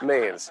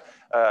means.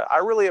 I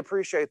really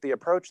appreciate the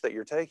approach that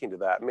you're taking to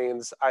that.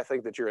 Means I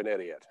think that you're an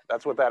idiot.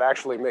 That's what that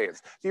actually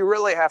means. You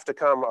really have to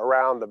come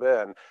around the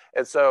bend.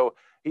 And so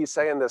he's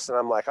saying this, and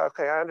I'm like,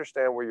 okay, I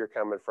understand where you're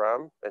coming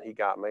from. And he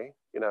got me,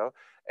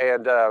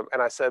 and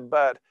I said,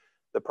 but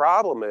the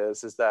problem is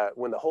that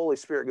when the Holy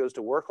Spirit goes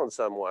to work on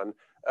someone,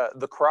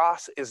 the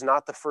cross is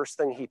not the first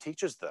thing he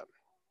teaches them,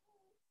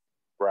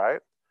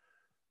 right?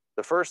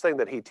 The first thing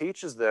that he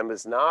teaches them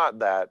is not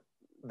that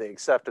the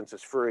acceptance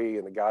is free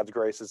and the God's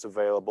grace is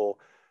available.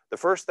 The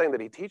first thing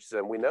that he teaches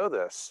them, we know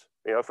this,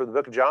 for the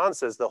book of John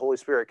says the Holy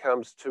Spirit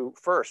comes to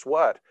first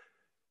what?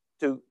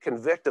 To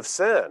convict of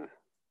sin,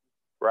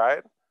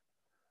 right?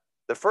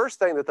 The first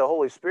thing that the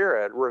Holy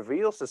Spirit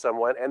reveals to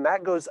someone, and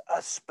that goes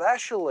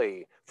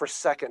especially for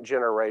second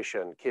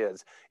generation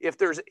kids. If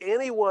there's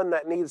anyone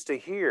that needs to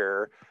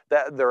hear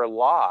that they're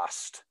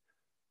lost,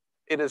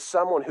 it is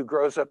someone who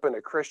grows up in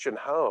a Christian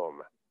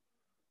home.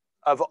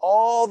 Of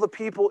all the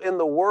people in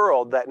the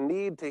world that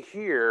need to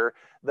hear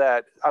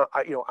that,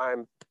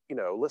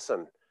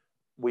 listen,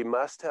 we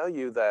must tell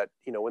you that,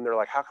 when they're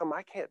like, how come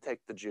I can't take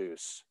the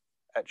juice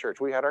at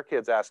church? We had our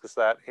kids ask us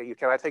that. Hey,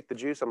 can I take the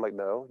juice? I'm like,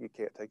 no, you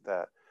can't take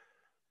that.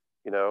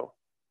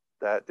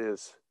 That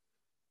is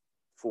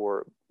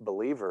for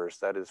believers.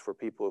 That is for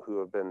people who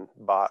have been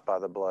bought by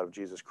the blood of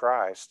Jesus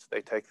Christ.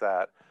 They take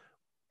that,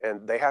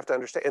 and they have to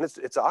understand. And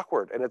it's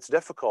awkward and it's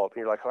difficult.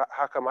 And you're like,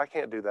 how come I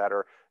can't do that?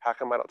 Or how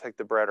come I don't take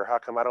the bread? Or how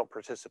come I don't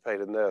participate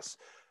in this?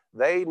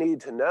 They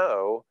need to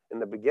know in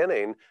the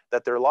beginning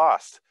that they're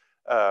lost.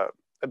 I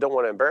don't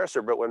want to embarrass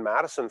her, but when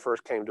Madison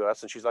first came to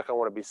us and she's like, I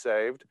want to be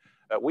saved,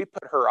 we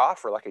put her off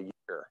for like a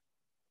year.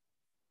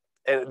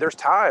 And there's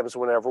times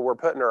whenever we're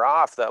putting her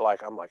off that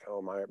I'm like, oh,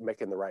 am I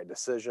making the right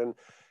decision?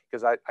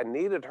 Because I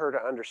needed her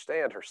to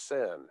understand her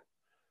sin.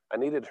 I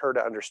needed her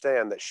to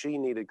understand that she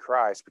needed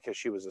Christ because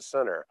she was a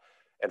sinner.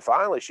 And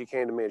finally she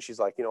came to me and she's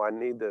like, I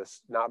need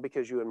this, not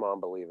because you and mom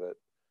believe it.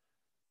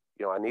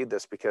 I need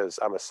this because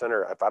I'm a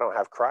sinner. If I don't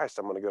have Christ,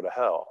 I'm going to go to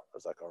hell. I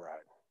was like, all right,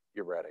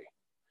 you're ready.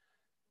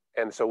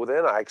 And so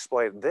then I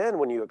explained,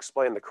 when you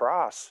explain the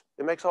cross,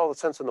 it makes all the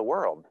sense in the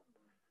world.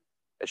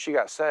 And she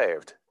got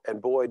saved. And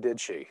boy, did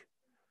she.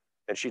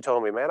 And she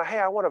told me, man, hey,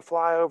 I want to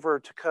fly over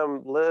to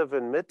come live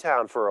in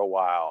Midtown for a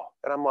while.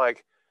 And I'm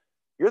like,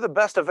 you're the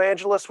best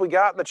evangelist we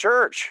got in the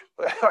church.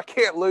 I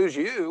can't lose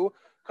you.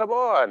 Come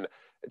on.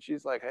 And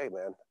she's like, hey,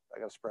 man, I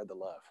got to spread the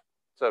love.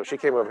 So she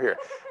came over here.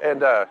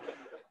 And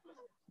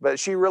but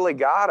she really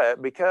got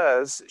it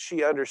because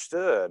she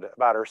understood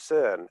about her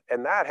sin.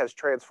 And that has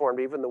transformed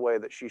even the way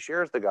that she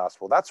shares the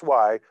gospel. That's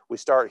why we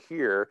start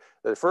here.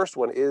 The first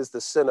one is the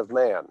sin of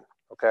man.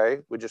 Okay?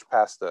 We just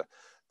passed the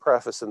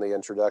preface and the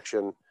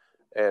introduction,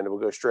 and we'll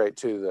go straight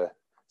to the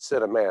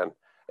sin of man.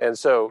 And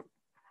so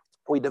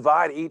we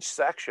divide each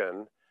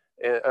section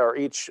or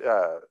each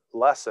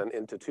lesson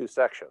into two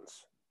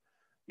sections.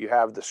 You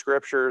have the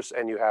scriptures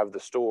and you have the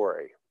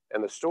story.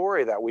 And the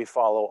story that we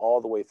follow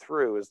all the way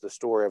through is the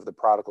story of the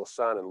prodigal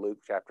son in Luke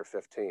chapter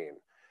 15,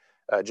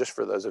 just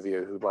for those of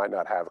you who might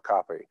not have a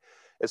copy.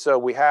 And so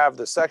we have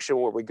the section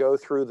where we go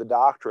through the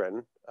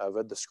doctrine of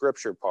it, the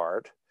scripture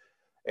part,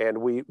 and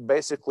we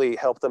basically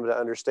help them to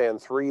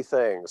understand three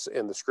things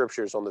in the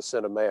scriptures on the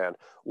sin of man.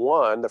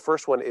 One, the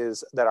first one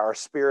is that our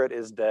spirit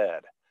is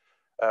dead.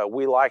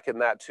 We liken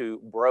that to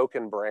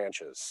broken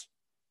branches,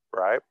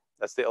 right?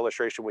 That's the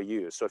illustration we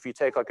use. So if you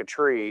take like a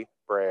tree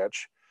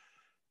branch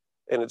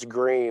and it's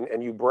green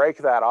and you break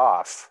that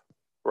off,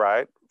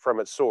 right, from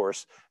its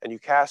source and you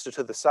cast it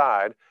to the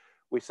side,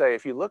 we say,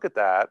 if you look at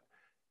that,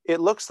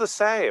 it looks the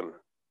same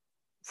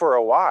for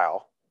a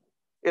while.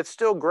 It's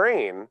still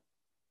green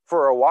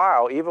for a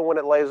while, even when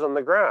it lays on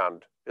the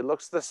ground. It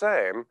looks the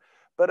same,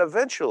 but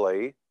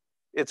eventually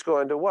it's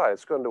going to what?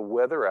 It's going to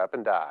wither up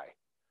and die,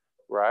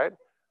 right?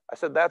 I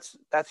said, that's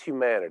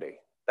humanity.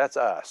 That's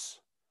us.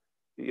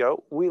 You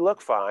know, we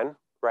look fine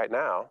right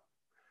now,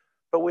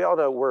 but we all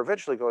know we're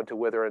eventually going to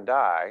wither and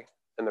die.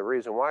 And the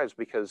reason why is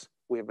because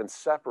we have been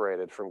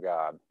separated from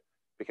God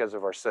because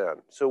of our sin.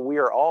 So we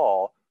are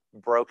all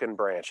broken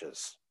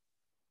branches.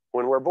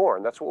 When we're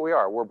born, that's what we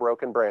are. We're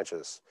broken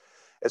branches.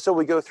 And so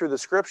we go through the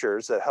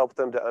scriptures that help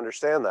them to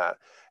understand that.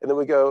 And then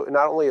we go,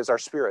 not only is our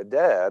spirit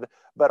dead,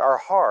 but our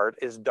heart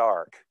is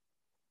dark.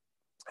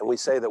 And we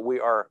say that we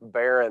are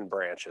barren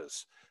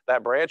branches.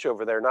 That branch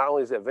over there, not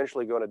only is it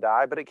eventually going to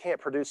die, but it can't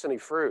produce any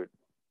fruit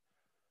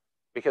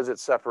because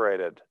it's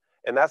separated.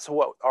 And that's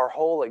what our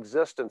whole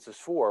existence is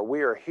for.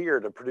 We are here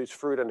to produce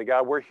fruit unto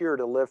God. We're here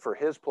to live for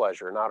his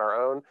pleasure, not our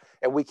own.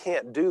 And we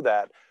can't do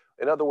that.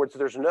 In other words,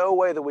 there's no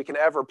way that we can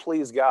ever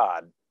please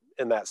God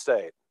in that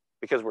state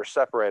because we're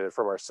separated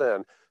from our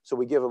sin. So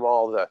we give him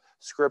all the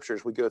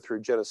scriptures. We go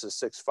through Genesis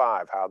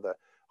 6:5, how the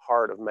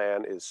heart of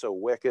man is so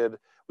wicked.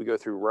 We go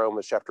through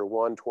Romans chapter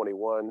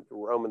 1:21.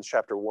 Romans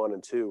chapter 1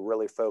 and 2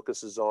 really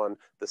focuses on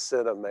the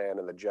sin of man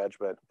and the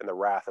judgment and the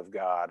wrath of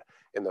God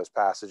in those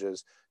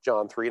passages.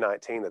 John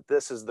 3:19, that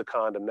this is the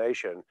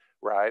condemnation,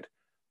 right?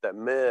 That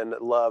men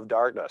love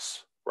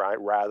darkness, right,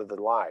 rather than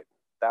light.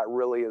 That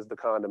really is the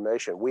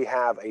condemnation. We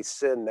have a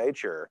sin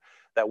nature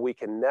that we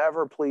can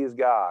never please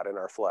God in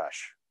our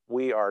flesh.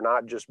 We are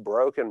not just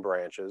broken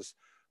branches,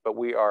 but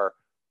we are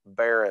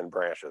barren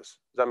branches.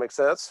 Does that make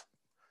sense?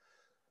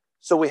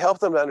 So we help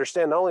them to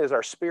understand not only is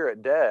our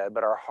spirit dead,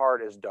 but our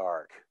heart is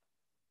dark.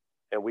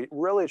 And we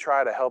really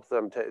try to help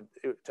them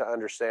to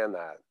understand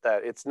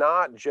that it's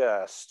not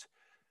just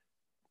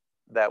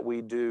that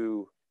we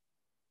do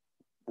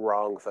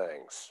wrong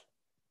things.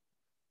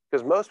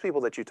 Because most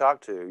people that you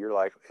talk to, you're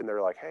like, and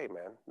they're like, hey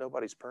man,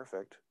 nobody's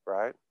perfect,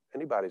 right?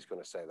 Anybody's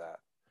going to say that.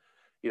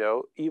 You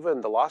know,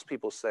 even the lost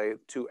people say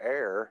to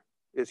err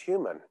is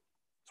human.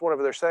 It's one of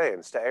their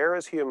sayings. To err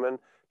is human,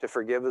 to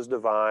forgive is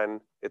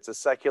divine. It's a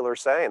secular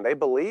saying. They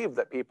believe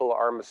that people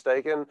are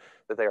mistaken,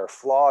 that they are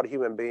flawed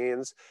human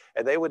beings.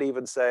 And they would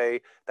even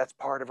say that's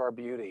part of our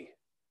beauty,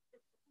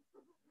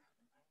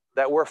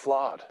 that we're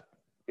flawed.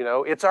 You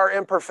know, it's our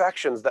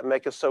imperfections that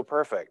make us so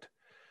perfect,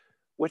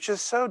 which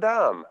is so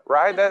dumb,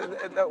 right?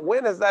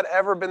 When has that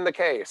ever been the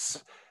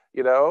case?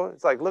 You know,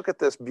 it's like, look at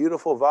this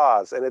beautiful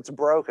vase and it's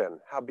broken.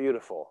 How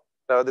beautiful.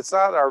 No, it's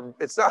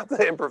not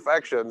the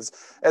imperfections.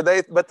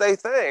 But they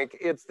think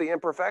it's the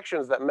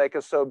imperfections that make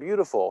us so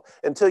beautiful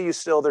until you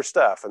steal their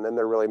stuff. And then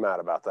they're really mad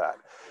about that.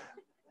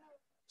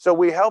 So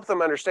we help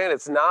them understand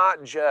it's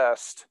not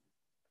just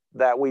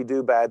that we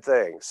do bad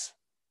things.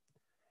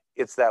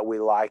 It's that we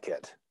like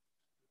it.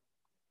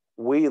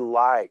 We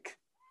like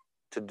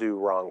to do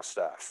wrong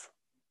stuff.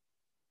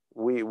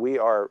 We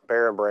are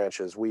barren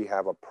branches. We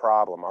have a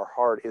problem. Our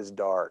heart is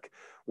dark.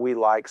 We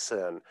like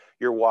sin.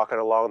 You're walking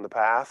along the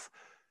path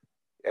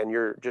and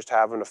you're just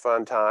having a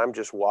fun time,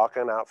 just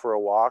walking out for a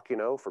walk, you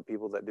know, for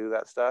people that do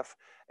that stuff.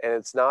 And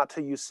it's not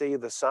till you see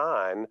the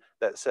sign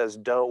that says,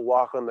 don't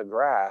walk on the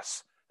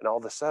grass. And all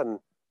of a sudden,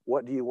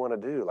 what do you want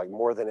to do? Like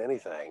more than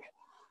anything,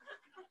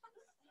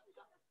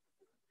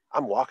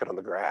 I'm walking on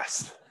the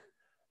grass.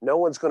 No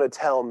one's going to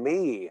tell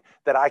me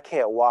that I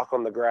can't walk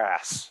on the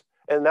grass.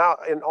 And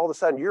all of a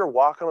sudden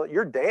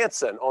you're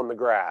dancing on the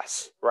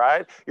grass,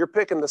 right? You're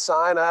picking the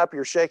sign up,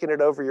 you're shaking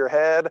it over your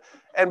head.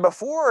 And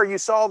before you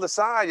saw the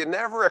sign, it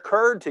never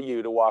occurred to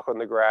you to walk on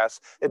the grass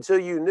until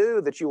you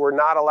knew that you were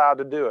not allowed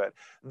to do it.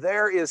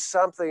 There is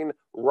something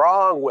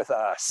wrong with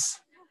us.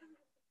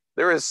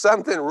 There is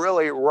something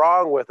really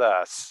wrong with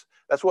us.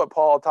 That's what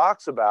Paul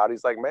talks about.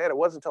 He's like, man, it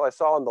wasn't until I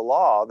saw in the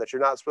law that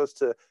you're not supposed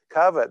to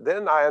covet.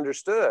 Then I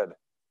understood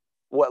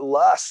what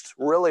lust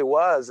really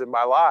was in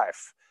my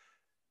life.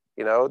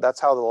 You know, that's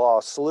how the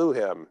law slew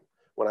him.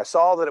 When I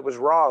saw that it was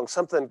wrong,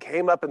 something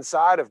came up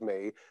inside of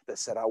me that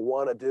said, I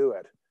want to do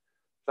it.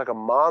 It's like a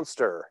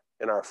monster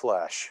in our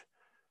flesh.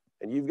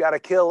 And you've got to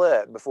kill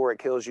it before it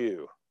kills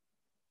you.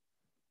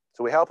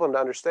 So we help them to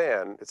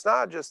understand it's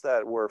not just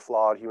that we're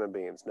flawed human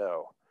beings.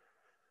 No,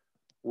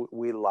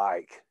 we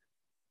like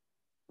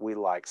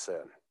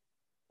sin.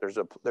 There's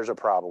a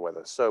problem with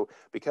us. So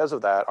because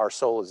of that, our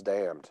soul is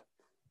damned.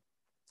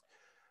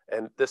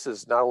 And this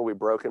is not only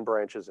broken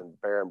branches and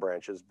barren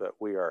branches, but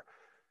we are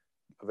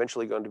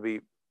eventually going to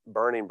be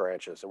burning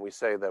branches. And we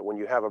say that when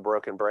you have a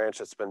broken branch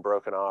that's been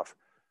broken off,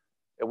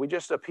 and we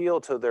just appeal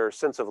to their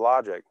sense of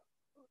logic,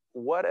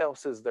 what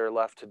else is there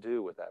left to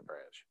do with that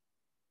branch?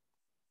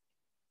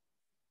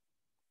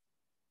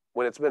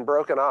 When it's been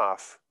broken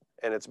off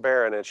and it's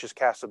barren and it's just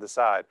cast to the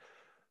side,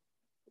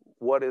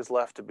 what is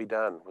left to be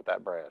done with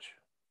that branch?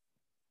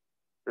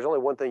 There's only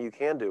one thing you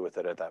can do with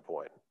it at that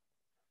point.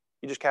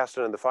 You just cast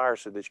it in the fire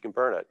so that you can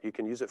burn it. You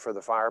can use it for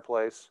the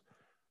fireplace,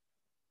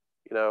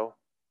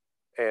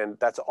 and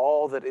that's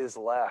all that is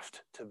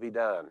left to be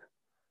done.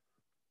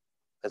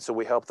 And so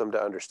we help them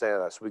to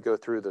understand that. So we go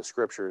through the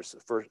scriptures,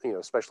 first,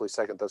 especially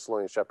 2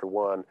 Thessalonians chapter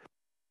 1.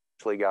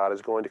 Actually, God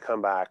is going to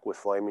come back with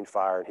flaming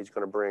fire, and he's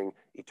going to bring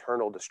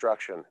eternal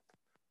destruction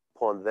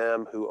upon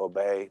them who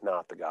obey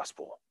not the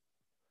gospel.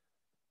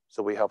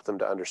 So we help them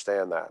to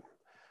understand that.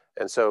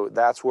 And so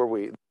that's where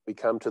we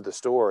come to the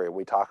story, and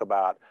we talk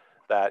about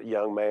that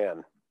young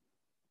man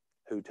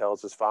who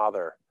tells his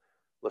father,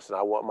 listen,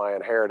 I want my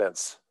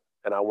inheritance,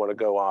 and I want to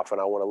go off and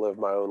I want to live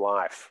my own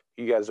life.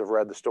 You guys have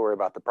read the story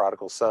about the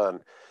prodigal son.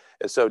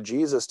 And so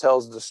Jesus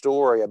tells the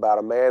story about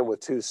a man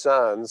with two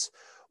sons.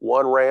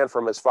 One ran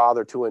from his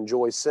father to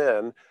enjoy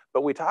sin.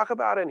 But we talk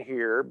about in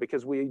here,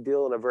 because we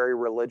deal in a very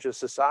religious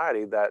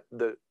society, that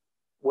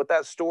what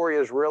that story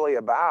is really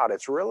about,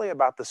 it's really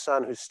about the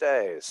son who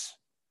stays.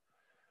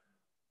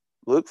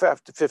 Luke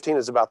 15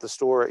 is about the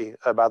story,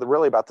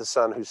 about the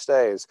son who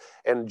stays.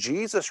 And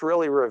Jesus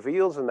really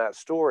reveals in that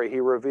story, he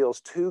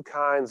reveals two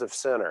kinds of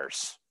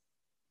sinners,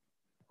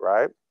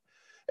 right?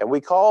 And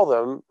we call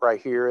them,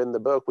 right here in the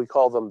book, we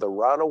call them the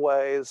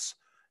runaways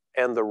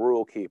and the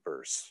rule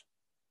keepers.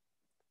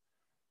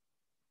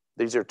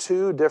 These are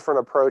two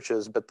different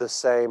approaches, but the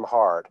same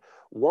heart.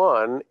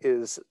 One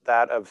is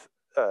that of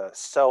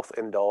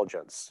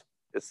self-indulgence.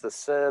 It's the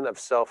sin of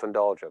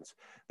self-indulgence.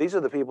 These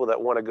are the people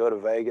that want to go to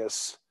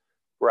Vegas,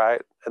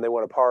 right? And they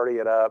want to party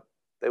it up.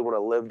 They want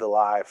to live the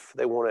life.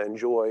 They want to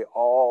enjoy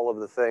all of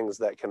the things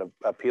that can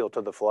appeal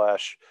to the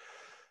flesh.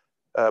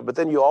 But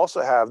then you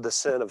also have the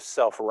sin of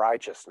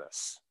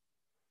self-righteousness.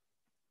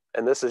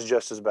 And this is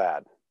just as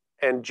bad.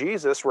 And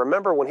Jesus,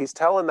 remember when he's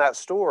telling that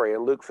story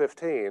in Luke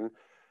 15,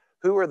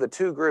 who are the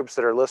two groups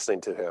that are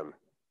listening to him?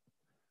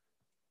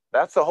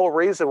 That's the whole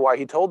reason why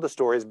he told the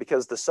story, is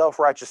because the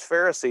self-righteous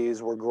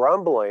Pharisees were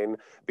grumbling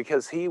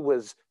because he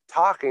was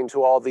talking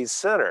to all these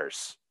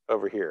sinners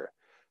over here.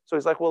 So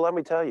he's like, well, let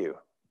me tell you.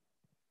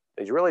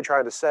 And he's really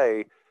trying to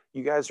say,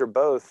 you guys are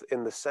both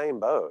in the same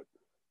boat.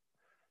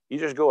 You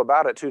just go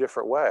about it two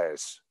different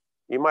ways.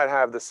 You might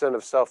have the sin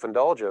of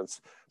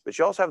self-indulgence, but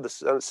you also have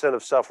the sin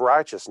of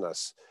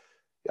self-righteousness.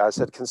 I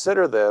said,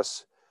 consider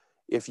this.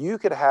 If you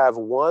could have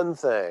one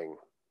thing,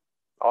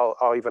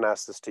 I'll even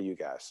ask this to you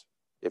guys.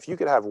 If you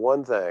could have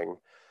one thing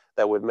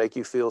that would make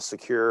you feel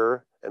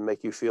secure and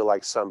make you feel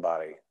like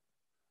somebody,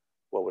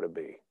 what would it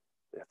be?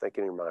 Yeah, think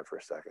in your mind for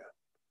a second.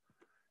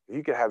 If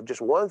you could have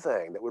just one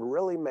thing that would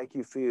really make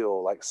you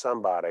feel like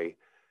somebody,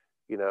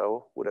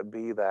 would it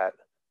be that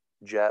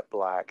jet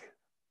black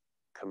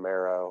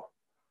Camaro?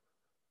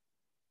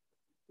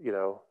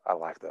 I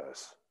like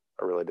those.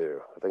 I really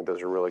do. I think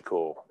those are really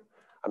cool.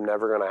 I'm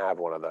never going to have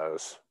one of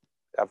those.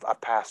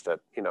 I've passed it.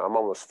 I'm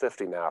almost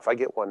 50 now. If I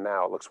get one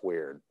now, it looks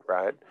weird,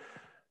 right?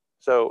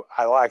 So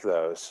I like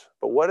those.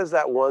 But what is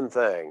that one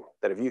thing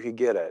that if you could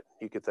get it,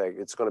 you could think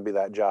it's going to be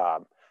that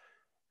job.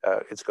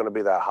 It's going to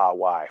be that hot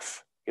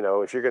wife.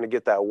 If you're going to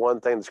get that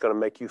one thing that's going to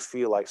make you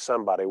feel like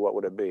somebody, what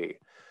would it be?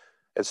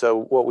 And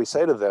so what we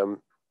say to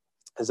them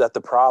is that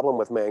the problem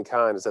with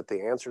mankind is that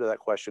the answer to that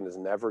question is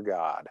never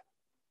God.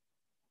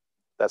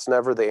 That's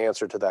never the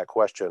answer to that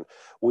question.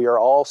 We are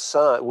all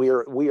we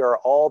are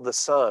all the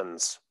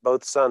sons,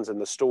 both sons in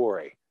the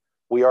story.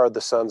 We are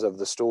the sons of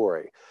the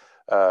story.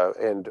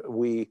 And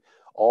we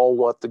all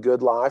want the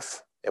good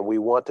life, and we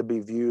want to be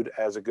viewed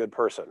as a good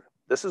person.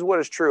 This is what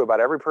is true about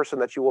every person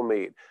that you will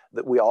meet,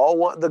 that we all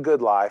want the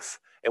good life,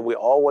 and we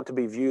all want to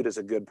be viewed as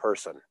a good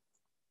person.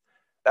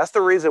 That's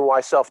the reason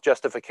why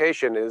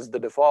self-justification is the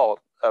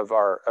default of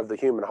the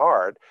human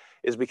heart,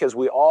 is because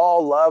we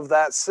all love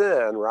that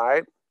sin,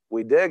 right?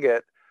 We dig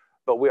it,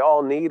 but we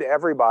all need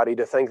everybody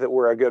to think that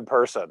we're a good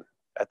person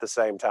at the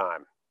same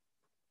time.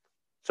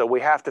 So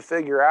we have to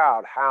figure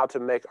out how to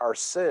make our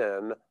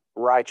sin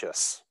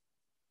righteous.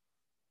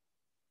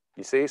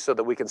 You see, so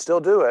that we can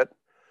still do it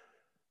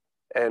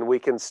and we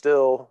can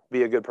still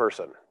be a good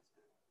person.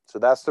 So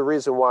that's the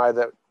reason why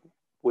that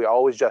we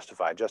always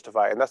justify.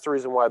 And that's the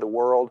reason why the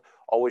world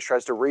always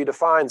tries to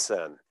redefine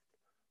sin.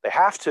 They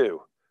have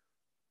to.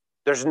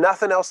 There's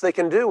nothing else they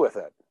can do with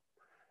it.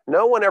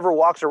 No one ever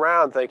walks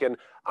around thinking,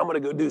 I'm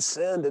going to go do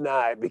sin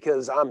tonight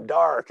because I'm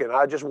dark and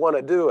I just want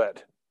to do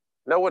it.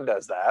 No one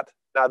does that.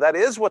 Now, that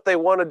is what they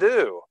want to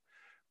do.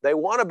 They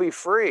want to be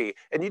free.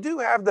 And you do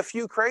have the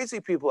few crazy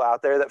people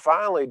out there that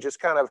finally just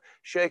kind of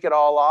shake it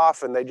all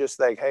off and they just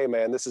think, hey,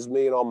 man, this is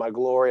me in all my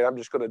glory and I'm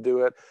just going to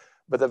do it.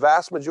 But the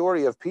vast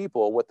majority of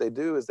people, what they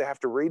do is they have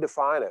to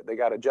redefine it. They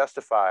got to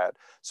justify it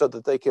so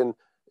that they can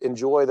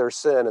enjoy their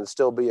sin and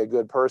still be a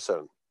good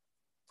person.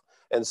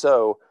 And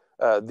so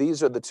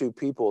these are the two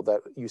people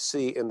that you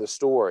see in the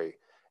story.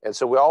 And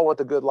so we all want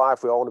the good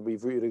life. We all want to be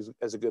viewed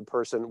as a good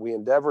person. We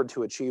endeavored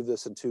to achieve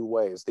this in two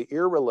ways. The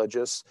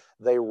irreligious,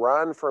 they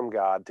run from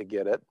God to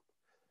get it.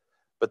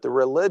 But the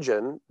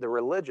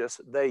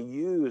religious, they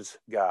use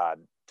God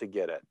to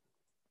get it.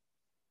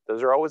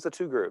 Those are always the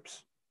two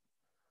groups.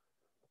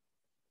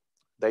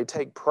 They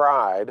take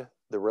pride,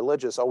 the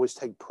religious always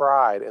take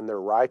pride in their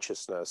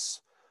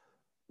righteousness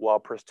while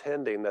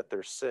pretending that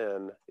their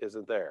sin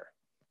isn't there.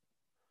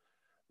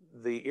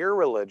 The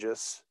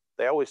irreligious,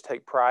 they always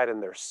take pride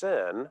in their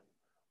sin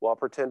while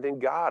pretending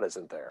God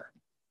isn't there.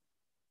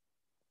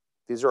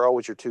 These are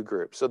always your two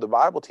groups. So the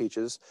Bible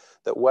teaches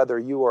that whether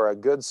you are a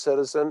good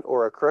citizen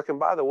or a crook, and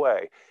by the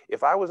way,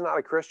 if I was not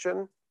a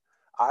Christian,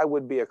 I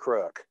would be a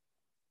crook.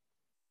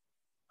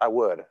 I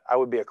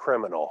would be a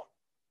criminal.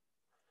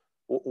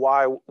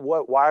 Why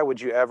would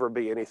you ever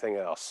be anything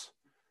else?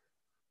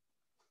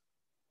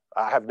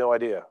 I have no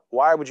idea.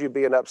 Why would you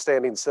be an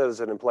upstanding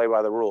citizen and play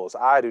by the rules?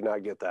 I do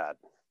not get that.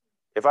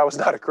 If I was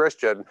not a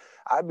Christian,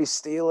 I'd be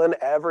stealing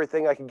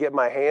everything I could get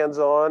my hands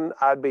on.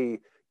 I'd be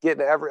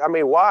getting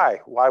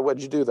why? Why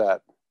would you do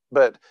that?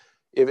 But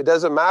if it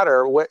doesn't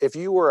matter, if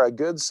you were a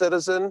good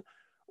citizen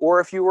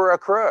or if you were a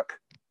crook,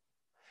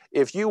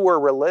 if you were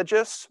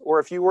religious or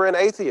if you were an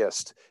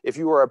atheist, if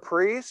you were a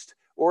priest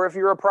or if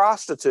you're a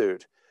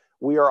prostitute,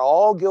 we are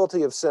all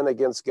guilty of sin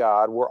against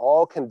God. We're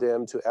all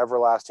condemned to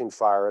everlasting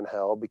fire in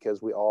hell because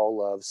we all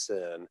love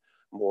sin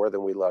more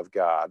than we love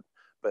God.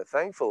 But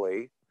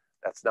thankfully,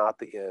 that's not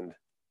the end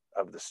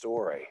of the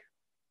story,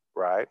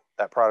 right?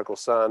 That prodigal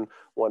son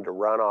wanted to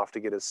run off to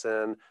get his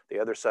sin. The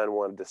other son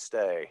wanted to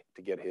stay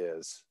to get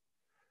his.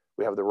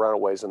 We have the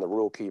runaways and the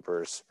rule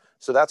keepers.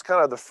 So that's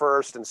kind of the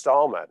first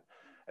installment.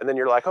 And then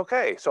you're like,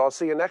 okay, so I'll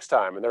see you next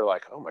time. And they're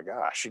like, oh my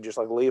gosh, you just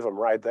like leave them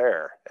right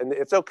there. And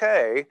it's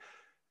okay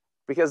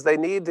because they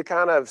need to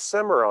kind of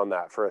simmer on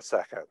that for a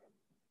second.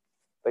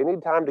 They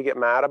need time to get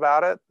mad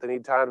about it. They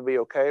need time to be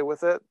okay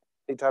with it.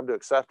 They need time to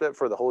accept it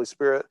for the Holy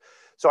Spirit.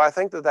 So I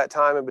think that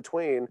time in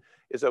between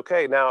is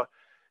okay. Now,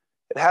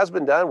 it has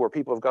been done where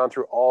people have gone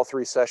through all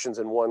 3 sessions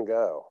in one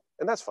go,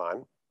 and that's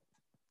fine.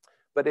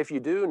 But if you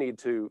do need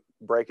to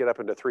break it up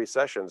into 3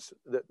 sessions,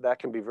 that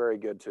can be very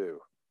good too,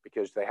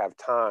 because they have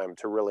time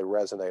to really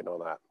resonate on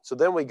that. So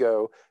then we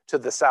go to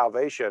the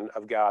salvation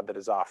of God that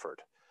is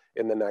offered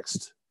in the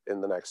next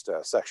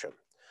section.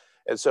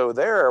 And so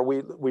there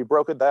we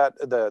broke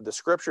the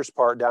scriptures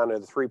part down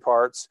into 3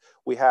 parts.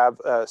 We have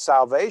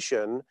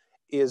salvation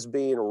is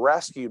being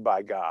rescued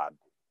by God,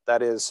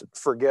 that is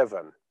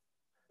forgiven.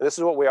 And this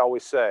is what we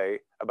always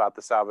say about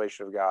the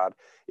salvation of God,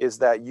 is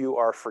that you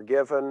are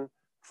forgiven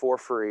for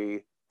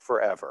free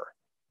forever.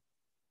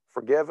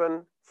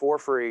 Forgiven for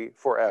free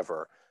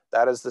forever.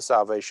 That is the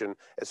salvation.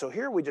 And so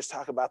here we just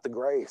talk about the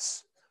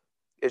grace.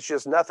 It's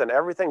just nothing.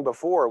 Everything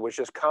before was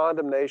just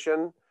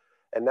condemnation.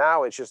 And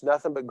now it's just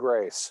nothing but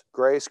grace.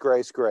 Grace,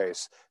 grace,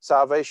 grace.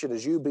 Salvation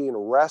is you being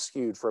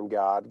rescued from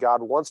God.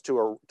 God wants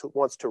to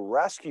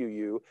rescue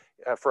you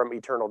from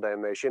eternal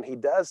damnation. He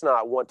does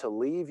not want to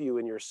leave you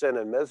in your sin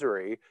and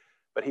misery,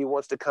 but he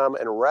wants to come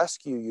and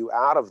rescue you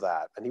out of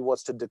that. And he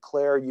wants to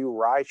declare you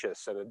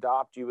righteous and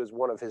adopt you as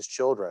one of his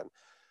children.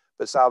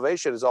 But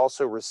salvation is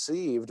also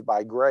received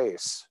by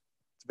grace.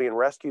 It's being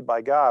rescued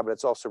by God, but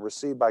it's also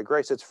received by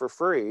grace. It's for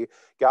free.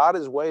 God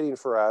is waiting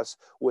for us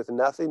with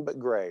nothing but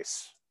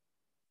grace.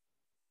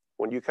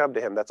 When you come to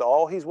him, that's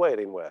all he's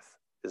waiting with,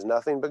 is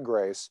nothing but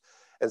grace.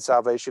 And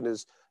salvation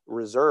is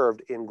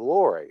reserved in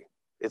glory.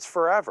 It's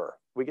forever.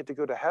 We get to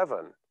go to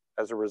heaven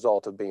as a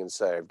result of being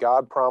saved.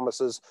 God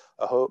promises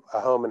a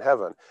home in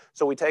heaven.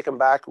 So we take them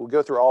back. We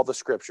go through all the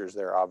scriptures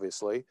there,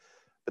 obviously.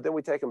 But then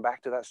we take them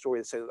back to that story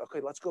and say, okay,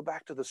 let's go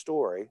back to the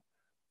story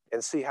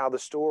and see how the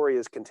story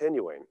is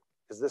continuing.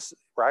 Is this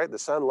right? The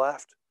son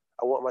left.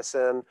 I want my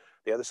sin.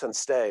 The other son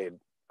stayed.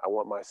 I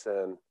want my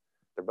sin.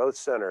 They're both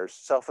sinners,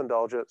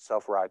 self-indulgent,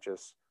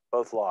 self-righteous,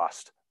 both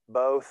lost.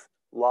 Both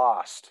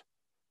lost.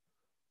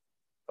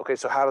 Okay,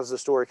 so how does the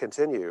story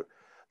continue?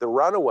 The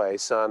runaway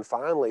son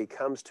finally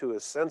comes to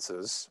his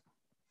senses.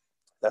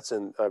 That's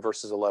in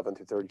verses 11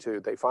 through 32.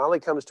 They finally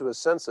comes to his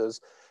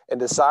senses and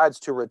decides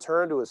to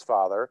return to his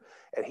father.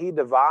 And he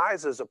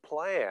devises a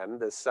plan,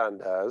 this son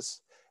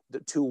does,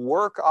 to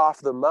work off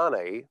the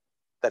money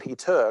that he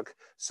took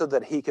so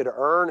that he could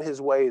earn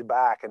his way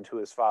back into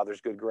his father's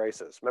good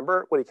graces.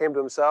 Remember when he came to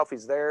himself,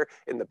 he's there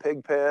in the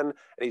pig pen and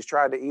he's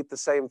trying to eat the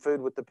same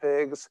food with the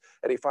pigs.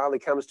 And he finally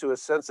comes to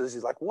his senses.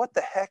 He's like, what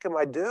the heck am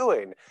I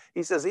doing?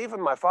 He says, even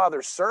my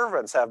father's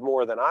servants have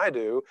more than I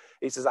do.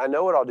 He says, I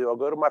know what I'll do. I'll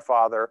go to my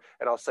father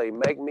and I'll say,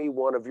 make me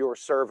one of your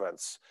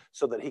servants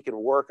so that he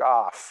can work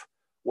off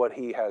what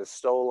he has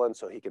stolen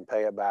so he can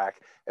pay it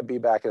back and be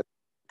back in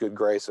good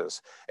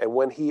graces. And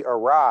when he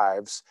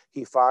arrives,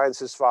 he finds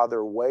his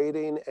father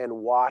waiting and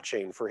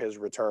watching for his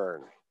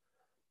return.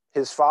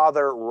 His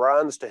father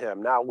runs to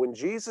him. Now, when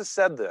Jesus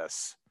said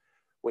this,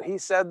 When he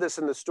said this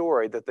in the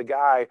story, that the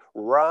guy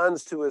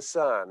runs to his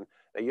son,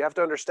 now you have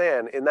to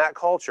understand, in that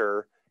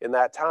culture, in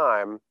that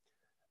time,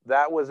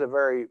 that was a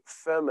very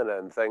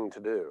feminine thing to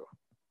do.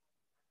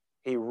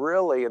 He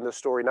really, in the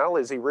story, not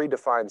only does he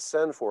redefine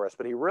sin for us,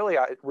 but he really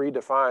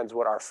redefines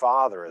what our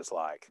Father is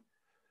like.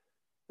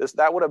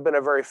 That would have been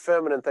a very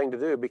feminine thing to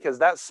do, because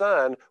that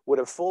son would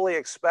have fully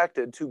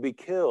expected to be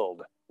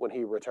killed when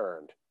he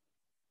returned.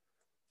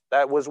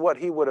 That was what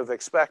he would have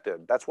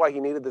expected. That's why he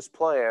needed this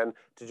plan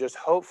to just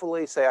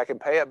hopefully say, I can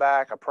pay it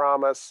back, I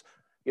promise,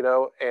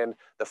 and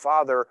the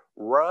father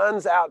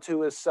runs out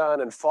to his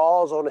son and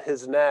falls on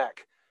his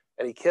neck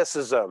and he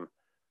kisses him,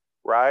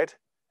 right?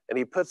 And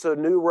he puts a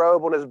new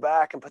robe on his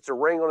back and puts a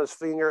ring on his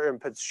finger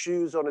and puts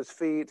shoes on his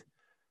feet.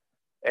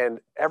 And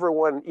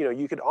everyone,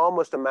 you could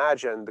almost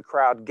imagine the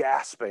crowd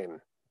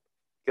gasping,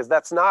 because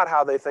that's not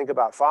how they think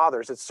about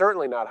fathers. It's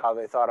certainly not how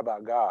they thought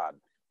about God.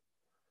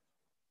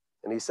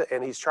 And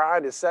he's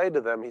trying to say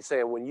to them, he's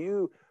saying, when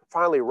you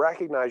finally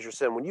recognize your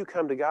sin, when you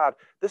come to God,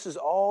 this is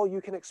all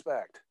you can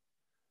expect.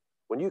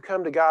 When you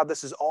come to God,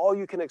 this is all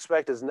you can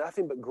expect, is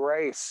nothing but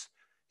grace.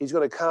 He's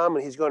going to come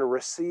and he's going to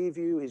receive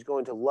you. He's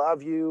going to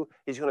love you.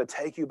 He's going to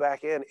take you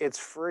back in. It's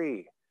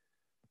free.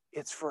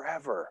 It's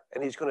forever.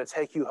 And he's going to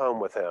take you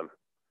home with him.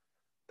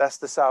 That's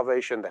the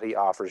salvation that he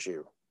offers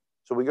you.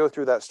 So we go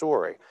through that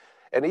story.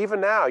 And even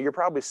now, you're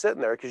probably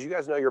sitting there because you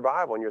guys know your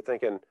Bible and you're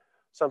thinking,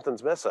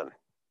 something's missing.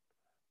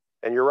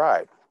 And you're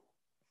right.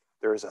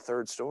 There is a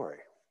third story.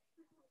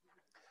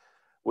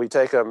 We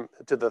take them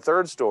to the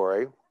third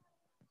story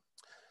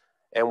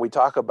and we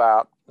talk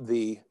about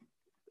the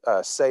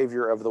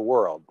Savior of the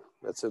world.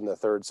 That's in the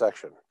third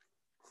section.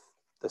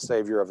 The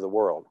Savior of the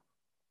world.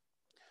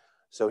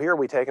 So here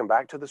we take them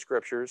back to the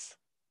scriptures.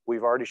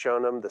 We've already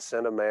shown them the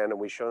sin of man, and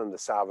we've shown them the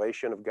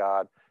salvation of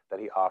God that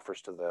he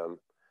offers to them.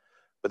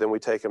 But then we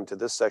take them to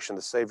this section,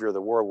 the Savior of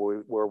the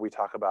world, where we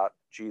talk about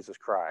Jesus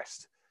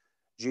Christ.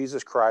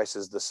 Jesus Christ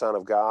is the Son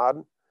of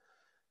God.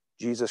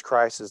 Jesus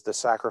Christ is the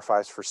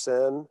sacrifice for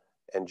sin,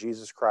 and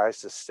Jesus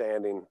Christ is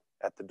standing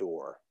at the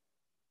door.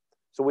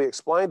 So we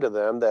explain to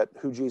them that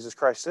who Jesus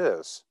Christ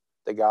is,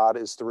 that God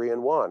is three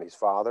in one. He's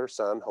Father,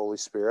 Son, Holy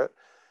Spirit.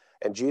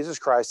 And Jesus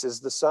Christ is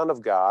the Son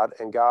of God,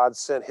 and God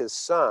sent his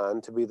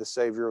Son to be the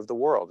Savior of the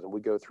world. And we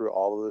go through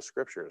all of the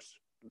scriptures,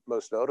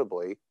 most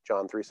notably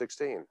John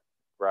 3:16,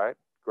 right?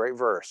 Great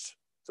verse.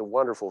 It's a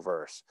wonderful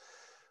verse.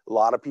 A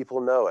lot of people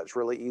know it. It's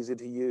really easy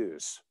to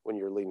use when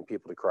you're leading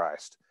people to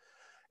Christ.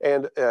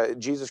 And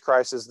Jesus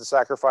Christ is the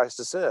sacrifice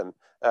to sin.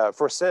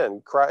 For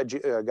sin,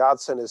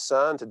 God sent his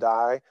Son to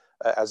die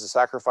as a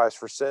sacrifice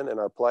for sin in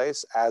our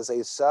place, as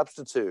a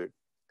substitute.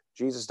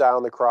 Jesus died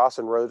on the cross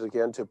and rose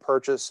again to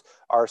purchase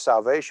our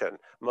salvation.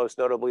 Most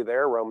notably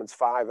there, Romans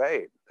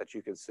 5:8, that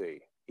you can see.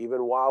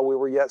 Even while we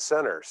were yet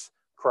sinners,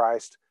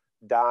 Christ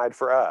died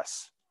for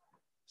us.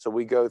 So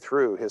we go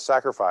through his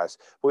sacrifice.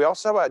 We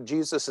also talk about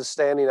Jesus is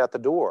standing at the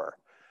door.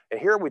 And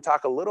here we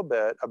talk a little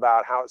bit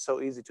about how it's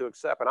so easy to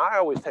accept. And I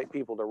always take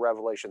people to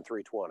Revelation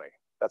 3:20.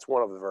 That's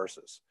one of the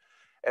verses.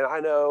 And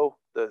I know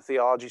the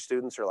theology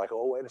students are like,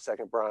 oh, wait a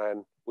second,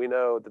 Brian. We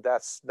know that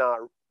that's not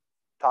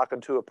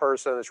talking to a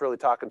person, it's really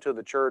talking to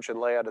the church in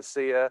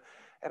Laodicea.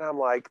 And I'm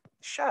like,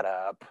 shut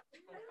up.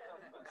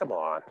 Come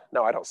on.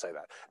 No, I don't say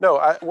that.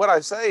 No, what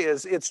I say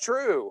is it's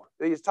true.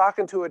 He's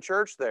talking to a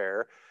church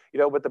there,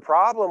 but the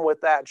problem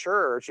with that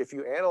church, if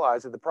you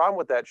analyze it, the problem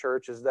with that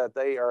church is that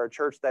they are a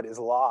church that is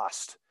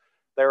lost.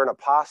 They're an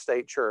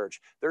apostate church.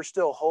 They're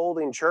still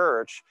holding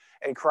church,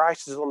 and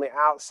Christ is on the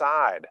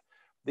outside.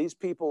 These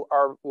people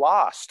are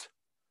lost.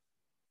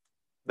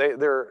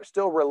 They're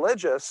still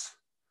religious,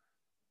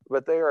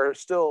 but they are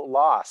still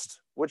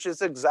lost, which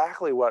is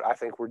exactly what I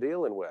think we're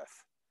dealing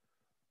with.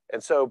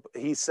 And so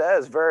he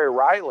says very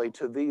rightly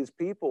to these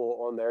people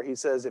on there, he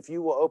says, if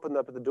you will open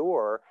up the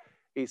door,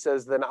 he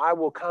says, then I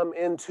will come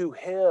into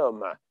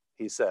him,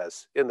 he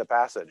says in the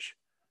passage.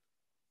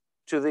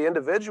 To the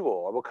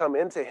individual, I will come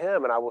into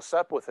him and I will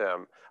sup with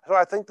him. So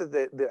I think that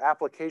the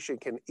application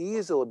can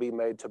easily be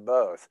made to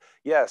both.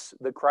 Yes,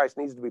 the Christ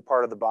needs to be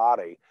part of the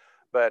body,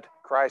 but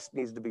Christ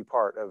needs to be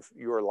part of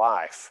your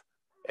life.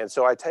 And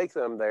so I take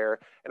them there,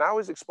 and I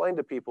always explain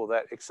to people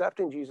that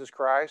accepting Jesus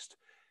Christ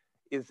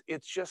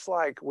it's just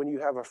like when you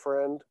have a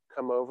friend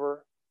come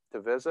over to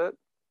visit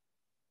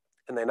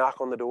and they knock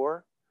on the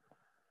door.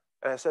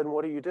 And I said,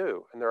 what do you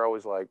do? And they're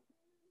always like,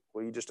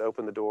 well, you just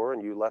open the door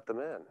and you let them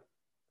in.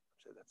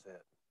 I said, that's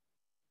it.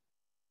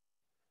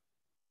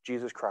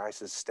 Jesus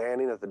Christ is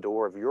standing at the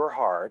door of your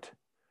heart.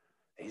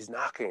 He's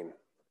knocking.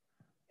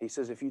 He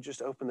says, if you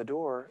just open the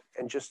door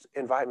and just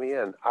invite me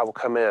in, I will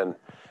come in.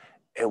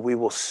 And we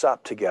will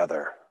sup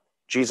together.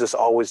 Jesus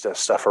always does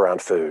stuff around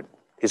food.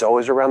 He's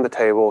always around the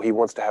table. He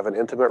wants to have an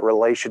intimate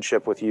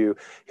relationship with you.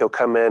 He'll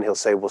come in. He'll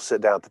say, we'll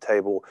sit down at the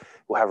table.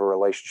 We'll have a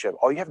relationship.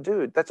 All you have to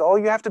do, that's all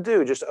you have to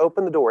do. Just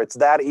open the door. It's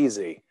that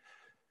easy.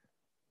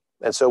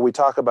 And so we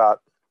talk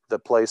about the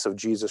place of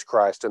Jesus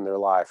Christ in their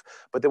life.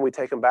 But then we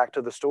take them back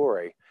to the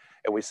story.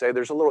 And we say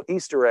there's a little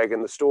Easter egg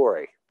in the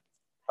story.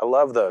 I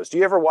love those. Do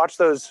you ever watch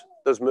those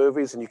those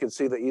movies, and you can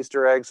see the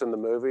Easter eggs in the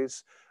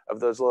movies of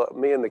those.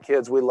 Me and the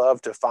kids, we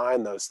love to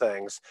find those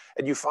things.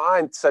 And you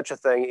find such a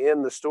thing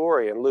in the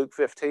story in Luke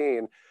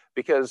 15,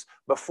 because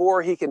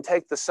before he can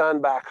take the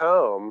son back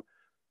home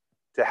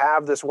to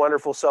have this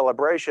wonderful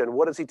celebration,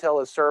 what does he tell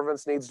his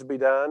servants needs to be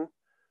done?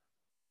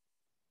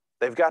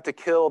 They've got to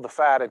kill the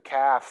fatted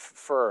calf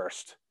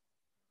first.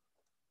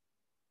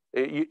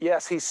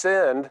 Yes, he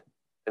sinned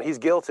and he's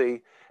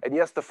guilty. And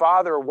yes, the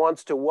father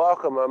wants to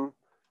welcome him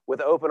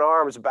with open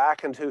arms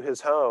back into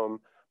his home.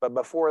 But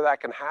before that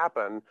can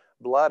happen,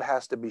 blood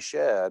has to be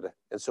shed.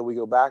 And so we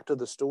go back to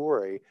the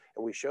story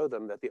and we show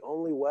them that the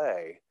only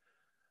way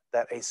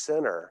that a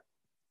sinner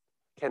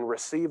can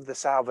receive the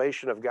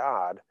salvation of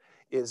God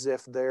is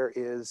if there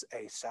is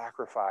a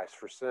sacrifice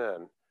for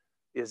sin,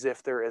 is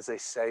if there is a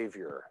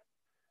savior.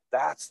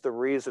 That's the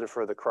reason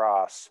for the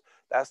cross.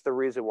 That's the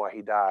reason why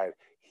he died.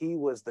 He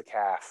was the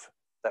calf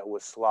that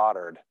was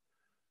slaughtered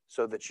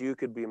so that you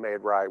could be made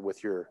right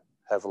with your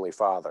Heavenly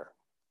Father.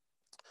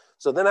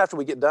 So then after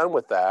we get done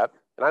with that,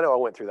 and I know I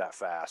went through that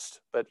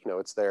fast, but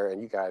it's there,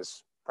 and you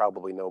guys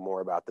probably know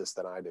more about this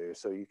than I do,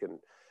 so you can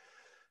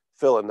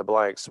fill in the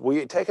blanks.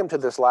 We take them to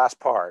this last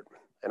part,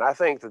 and I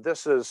think that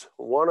this is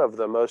one of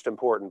the most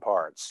important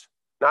parts,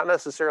 not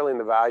necessarily in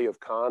the value of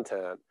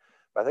content,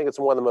 but I think it's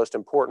one of the most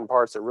important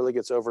parts that really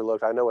gets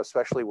overlooked, I know,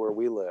 especially where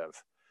we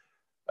live.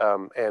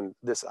 And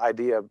this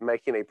idea of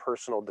making a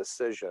personal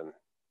decision.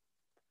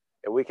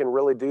 And we can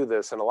really do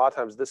this, and a lot of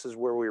times this is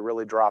where we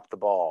really drop the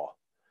ball,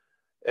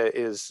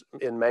 is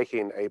in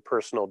making a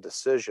personal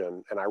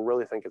decision. And I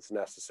really think it's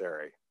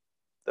necessary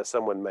that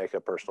someone make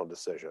a personal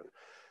decision.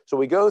 So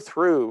we go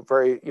through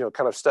very,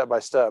 kind of step by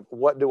step,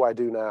 what do I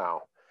do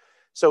now?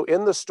 So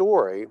in the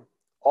story,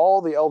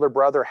 all the elder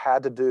brother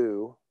had to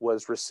do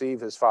was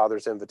receive his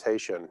father's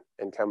invitation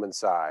and come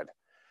inside.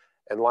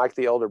 And like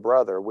the elder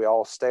brother, we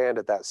all stand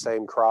at that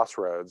same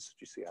crossroads.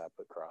 Did you see how I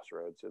put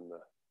crossroads in the,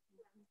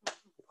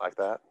 like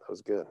that? That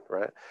was good,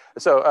 right?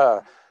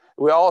 So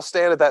we all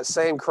stand at that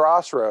same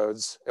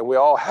crossroads, and we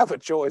all have a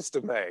choice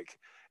to make.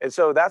 And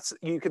so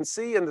you can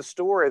see in the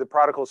story, the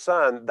prodigal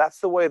son, that's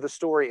the way the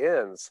story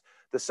ends.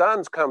 The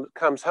son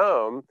comes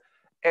home,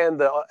 and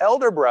the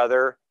elder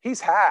brother,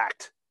 he's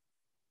hacked.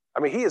 I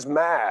mean, he is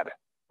mad,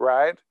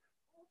 right?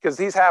 Because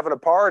he's having a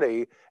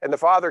party, and the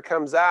father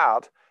comes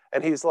out,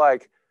 and he's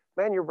like,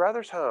 man, your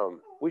brother's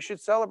home. We should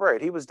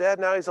celebrate. He was dead,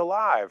 now he's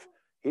alive.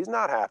 He's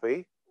not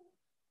happy.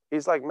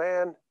 He's like,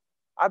 man,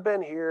 I've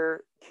been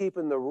here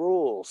keeping the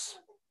rules.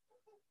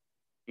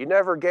 You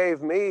never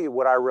gave me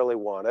what I really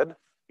wanted,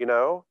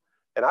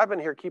 and I've been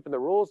here keeping the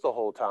rules the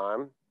whole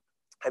time.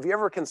 Have you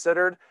ever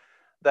considered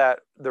that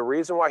the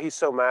reason why he's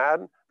so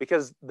mad?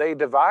 Because they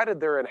divided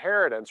their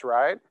inheritance,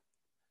 right?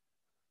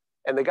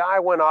 And the guy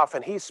went off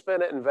and he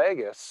spent it in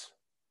Vegas.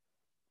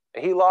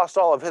 And he lost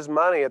all of his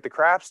money at the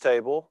craps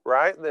table,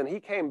 right? Then he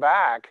came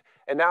back,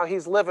 and now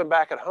he's living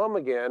back at home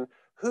again.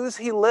 Who's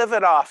he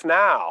living off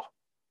now?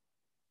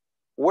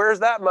 Where's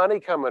that money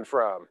coming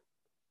from?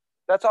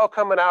 That's all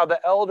coming out of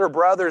the elder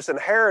brother's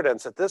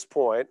inheritance at this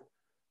point.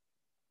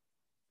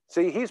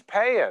 See, he's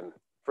paying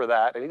for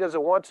that, and he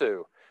doesn't want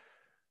to.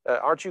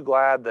 Aren't you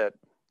glad that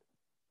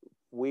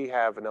we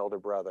have an elder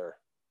brother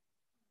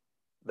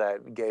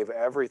that gave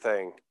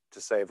everything to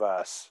save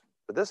us?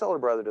 But this elder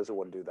brother doesn't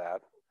want to do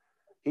that.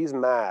 He's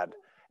mad.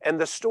 And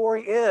the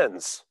story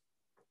ends.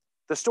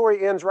 The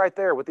story ends right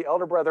there with the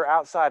elder brother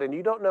outside, and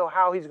you don't know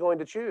how he's going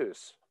to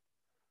choose.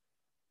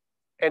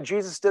 And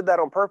Jesus did that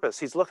on purpose.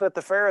 He's looking at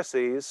the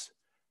Pharisees,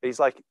 and he's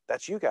like,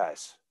 that's you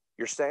guys.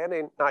 You're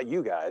standing, not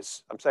you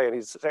guys. I'm saying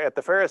he's saying at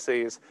the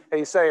Pharisees, and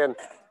he's saying,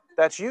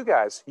 that's you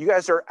guys. You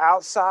guys are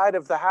outside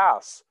of the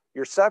house.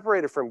 You're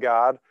separated from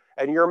God,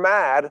 and you're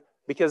mad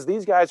because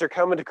these guys are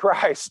coming to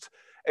Christ,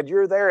 and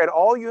you're there, and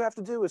all you have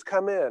to do is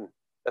come in.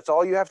 That's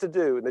all you have to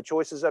do, and the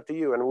choice is up to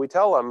you. And we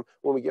tell them,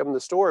 when we give them the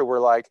story, we're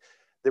like,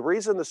 the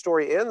reason the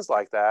story ends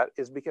like that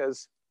is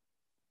because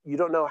you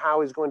don't know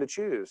how he's going to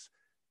choose,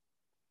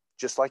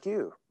 just like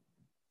you.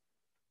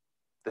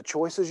 The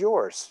choice is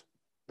yours.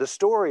 The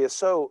story is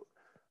so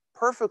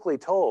perfectly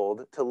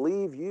told to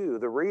leave you,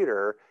 the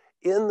reader,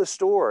 in the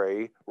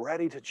story,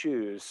 ready to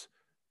choose.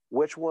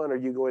 Which one are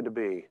you going to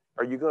be?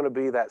 Are you going to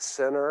be that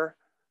sinner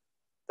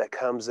that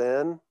comes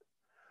in?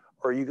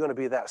 Or are you going to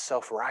be that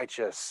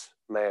self-righteous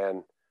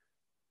man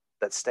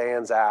that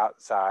stands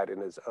outside in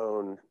his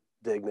own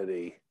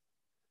dignity,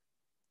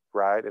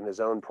 right? In his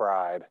own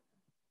pride?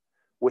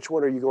 Which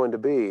one are you going to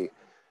be?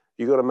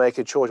 You're going to make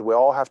a choice. We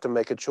all have to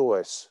make a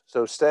choice.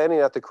 So standing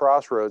at the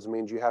crossroads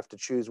means you have to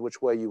choose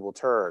which way you will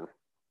turn.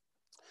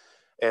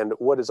 And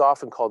what is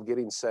often called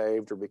getting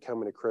saved or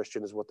becoming a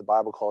Christian is what the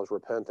Bible calls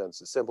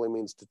repentance. It simply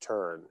means to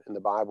turn. In the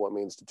Bible, it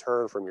means to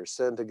turn from your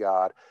sin to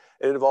God.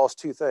 And it involves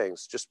two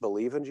things: just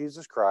believe in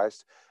Jesus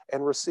Christ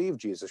and receive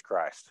Jesus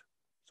Christ.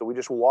 So we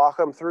just walk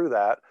them through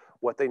that,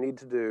 what they need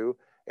to do.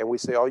 And we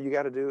say, all you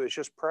got to do is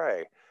just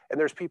pray. And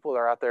there's people that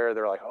are out there,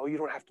 they're like, oh, you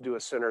don't have to do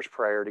a sinner's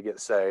prayer to get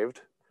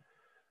saved.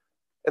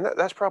 And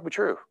that's probably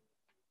true.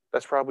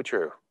 That's probably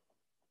true.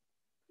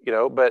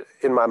 But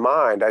in my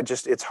mind,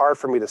 it's hard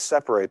for me to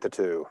separate the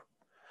two.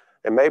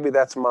 And maybe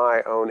that's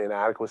my own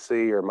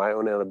inadequacy or my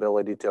own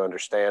inability to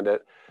understand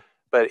it.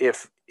 But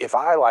if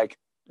I like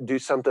do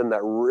something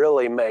that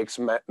really makes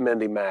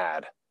Mindy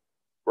mad,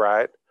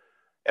 right?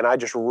 And I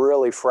just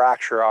really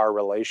fracture our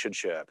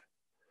relationship.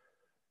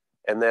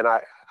 And then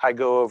I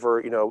go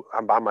over,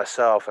 I'm by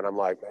myself and I'm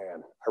like,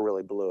 man, I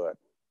really blew it.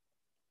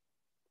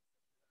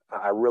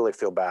 I really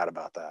feel bad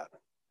about that.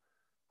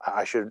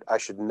 I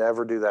should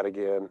never do that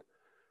again.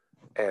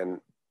 And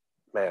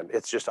man,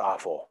 it's just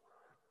awful.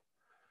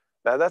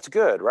 Now that's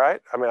good,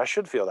 right? I mean, I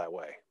should feel that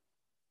way.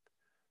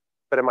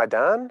 But am I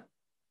done?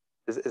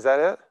 Is that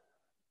it?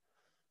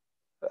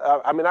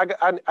 I mean,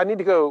 I need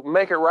to go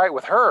make it right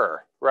with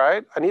her,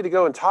 right? I need to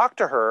go and talk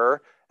to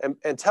her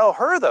and tell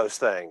her those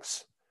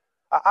things.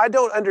 I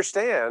don't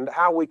understand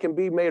how we can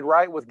be made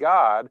right with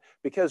God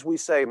because we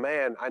say,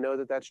 man, I know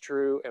that that's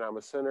true and I'm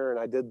a sinner and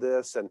I did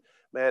this and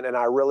man, and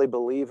I really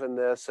believe in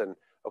this. And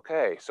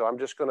okay, so I'm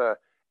just going to,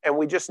 and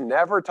we just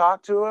never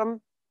talk to him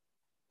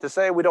to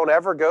say we don't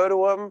ever go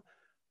to him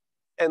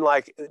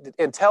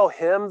and tell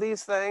him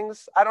these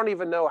things. I don't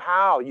even know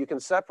how you can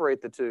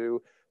separate the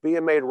two,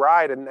 being made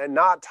right and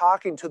not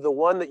talking to the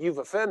one that you've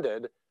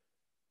offended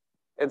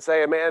and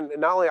say, man,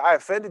 not only I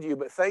offended you,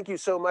 but thank you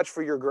so much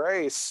for your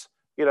grace.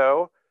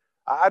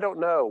 I don't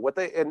know what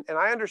and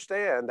I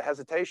understand the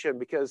hesitation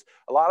because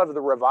a lot of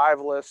the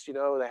revivalists, they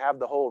have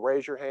the whole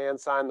raise your hand,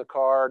 sign the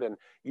card, and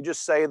you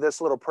just say this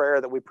little prayer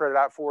that we printed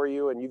out for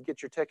you and you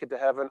get your ticket to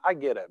heaven. I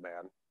get it,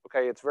 man.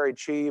 Okay. It's very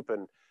cheap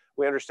and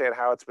we understand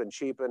how it's been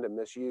cheapened and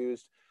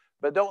misused,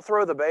 but don't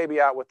throw the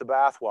baby out with the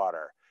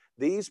bathwater.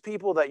 These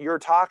people that you're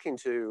talking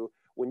to,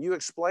 when you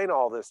explain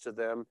all this to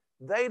them,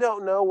 they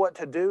don't know what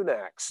to do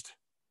next.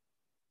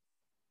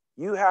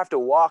 You have to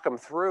walk them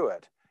through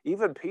it.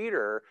 Even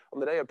Peter, on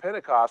the day of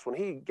Pentecost, when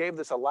he gave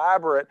this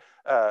elaborate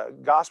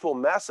gospel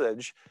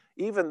message,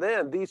 even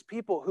then, these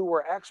people who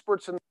were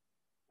experts in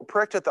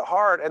pricked at the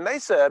heart, and they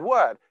said,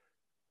 what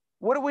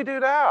do we do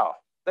now?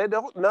 They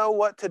don't know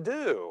what to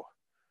do.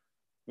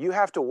 You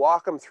have to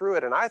walk them through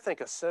it. And I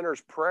think a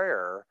sinner's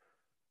prayer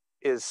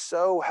is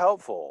so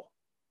helpful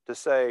to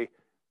say,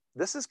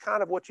 this is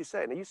kind of what you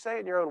say. Now, you say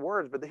it in your own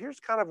words, but here's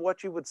kind of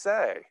what you would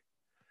say.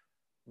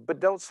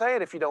 But don't say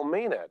it if you don't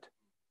mean it.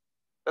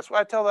 That's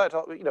why I tell that,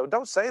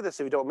 don't say this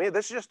if you don't mean it.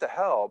 This is just to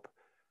help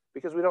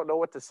because we don't know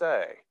what to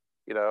say,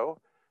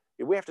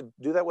 We have to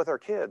do that with our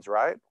kids,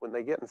 right? When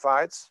they get in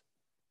fights,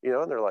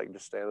 and they're like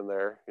just standing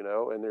there,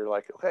 and they're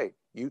like, okay,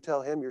 you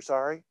tell him you're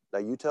sorry. Now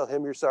you tell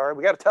him you're sorry.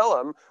 We got to tell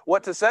them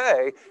what to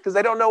say because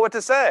they don't know what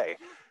to say.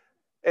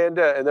 And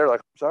they're like,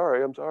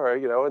 I'm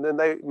sorry, and then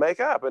they make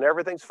up and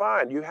everything's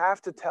fine. You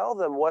have to tell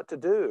them what to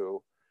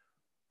do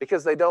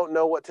because they don't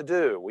know what to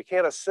do. We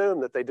can't assume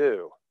that they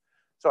do.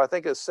 So I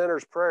think a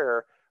sinner's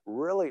prayer,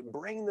 really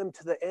bring them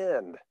to the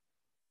end.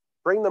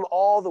 Bring them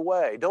all the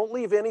way. Don't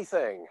leave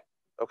anything,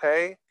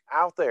 okay,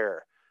 out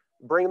there.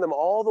 Bring them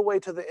all the way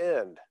to the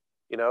end,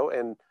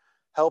 and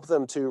help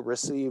them to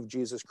receive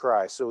Jesus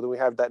Christ. So then we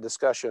have that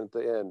discussion at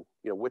the end,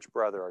 which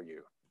brother are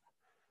you?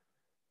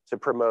 To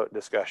promote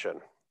discussion.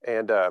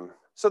 And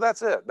so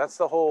that's it. That's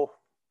the whole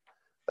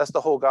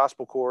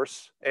gospel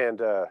course.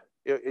 And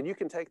you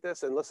can take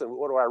this and listen,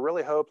 what do I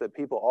really hope that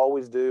people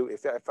always do?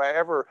 If I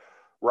ever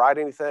write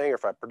anything, or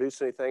if I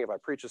produce anything, if I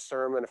preach a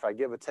sermon, if I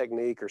give a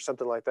technique or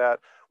something like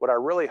that, what I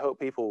really hope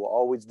people will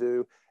always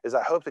do is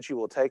I hope that you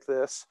will take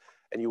this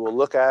and you will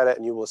look at it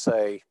and you will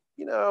say,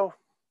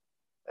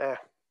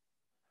 it's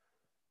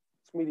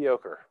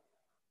mediocre.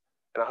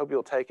 And I hope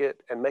you'll take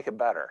it and make it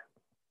better.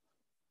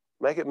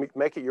 Make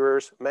it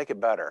yours, make it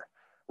better.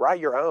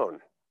 Write your own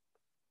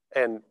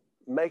and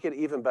make it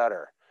even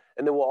better.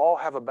 And then we'll all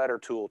have a better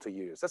tool to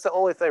use. That's the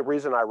only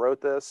reason I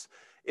wrote this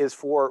is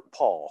for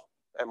Paul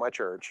at my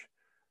church.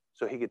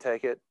 So he could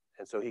take it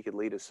and so he could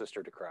lead his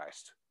sister to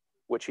Christ,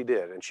 which he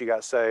did. And she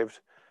got saved.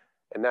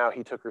 And now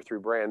he took her through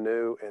brand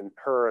new, and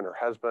her and her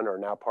husband are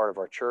now part of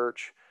our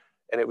church.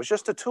 And it was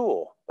just a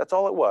tool. That's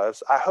all it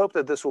was. I hope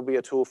that this will be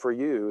a tool for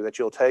you, that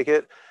you'll take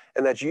it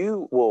and that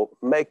you will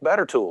make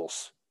better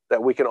tools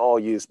that we can all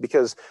use.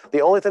 Because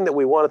the only thing that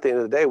we want at the end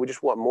of the day, we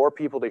just want more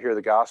people to hear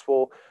the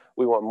gospel.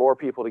 We want more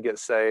people to get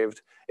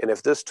saved. And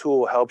if this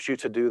tool helps you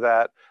to do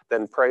that,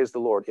 then praise the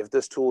Lord. If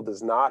this tool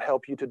does not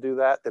help you to do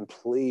that, then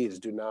please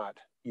do not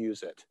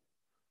use it.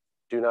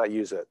 Do not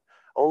use it.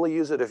 Only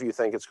use it if you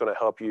think it's going to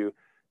help you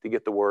to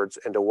get the words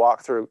and to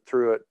walk through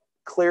it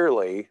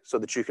clearly so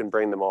that you can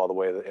bring them all the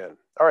way to the end.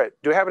 All right.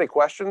 Do we have any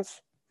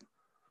questions?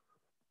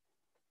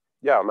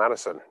 Yeah,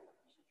 Madison.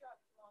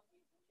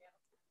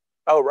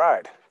 Oh,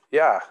 right.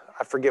 Yeah,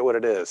 I forget what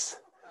it is.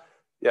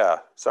 Yeah,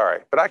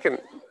 sorry. But I can...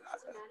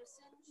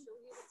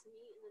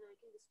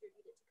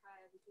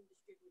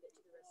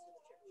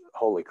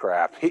 Holy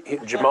crap.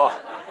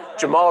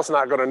 Jamal's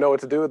not going to know what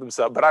to do with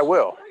himself, but I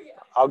will.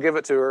 I'll give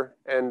it to her,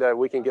 and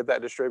we can get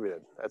that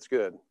distributed. That's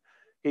good.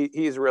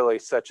 He's really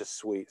such a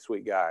sweet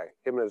guy.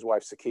 Him and his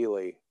wife,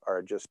 Sakili,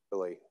 are just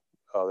really,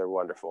 they're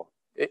wonderful.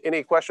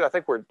 Any question? I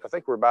think we're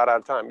about out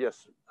of time.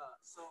 Yes.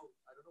 So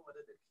I don't know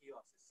whether the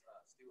kiosk is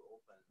still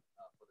open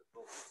for the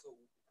book. So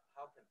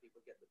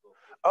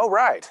Oh,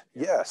 right.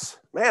 Yes.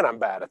 Man, I'm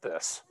bad at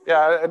this. Yeah,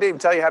 I didn't even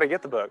tell you how to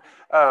get the book.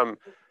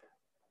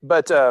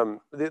 But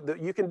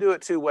you can do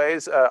it two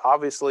ways.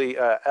 Obviously,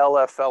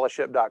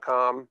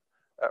 lffellowship.com,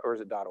 or is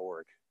it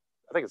 .org?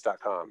 I think it's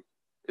 .com.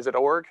 Is it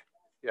org?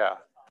 Yeah.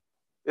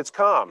 It's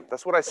com.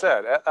 That's what I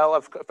said.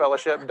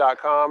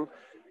 lffellowship.com.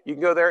 You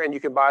can go there and you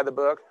can buy the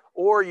book,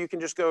 or you can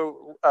just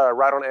go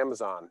right on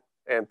Amazon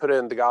and put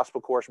in the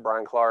Gospel Course,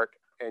 Brian Clark,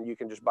 and you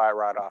can just buy it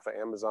right off of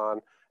Amazon.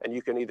 And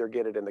you can either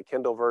get it in the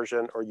Kindle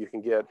version or you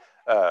can get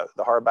the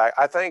hardback.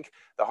 I think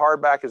the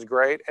hardback is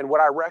great. And what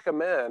I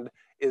recommend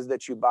is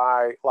that you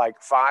buy like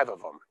 5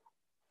 of them,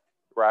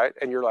 right?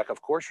 And you're like,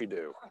 of course you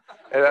do.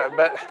 And,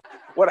 but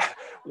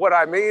what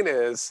I mean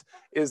is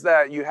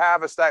that you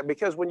have a stack,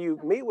 because when you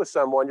meet with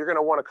someone, you're going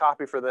to want a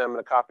copy for them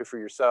and a copy for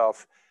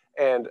yourself.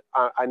 And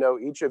I know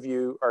each of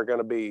you are going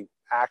to be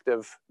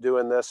active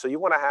doing this. So you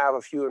want to have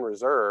a few in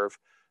reserve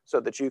so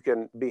that you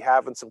can be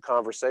having some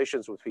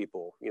conversations with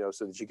people,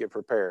 so that you get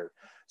prepared.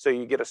 So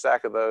you get a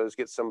stack of those,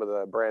 get some of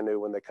the brand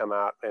new when they come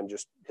out, and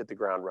just hit the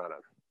ground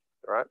running.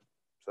 All right.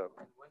 So.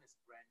 And when is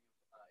brand new?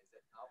 Is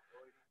it out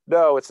already?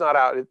 No, it's not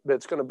out.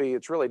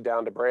 It's really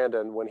down to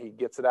Brandon when he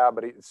gets it out,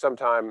 but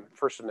sometime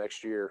first of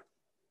next year.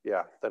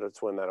 Yeah,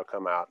 that's when that'll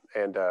come out.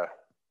 And I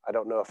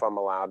don't know if I'm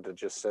allowed to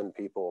just send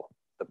people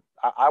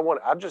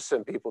I just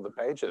send people the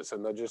pages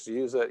and they'll just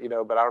use it,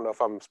 but I don't know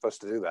if I'm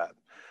supposed to do that.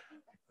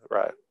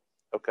 Right.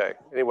 Okay.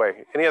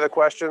 Anyway, any other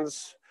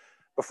questions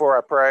before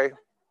I pray?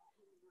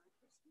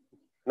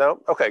 No?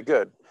 Okay,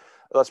 good.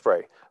 Let's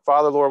pray.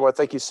 Father, Lord, I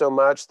thank you so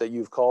much that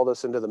you've called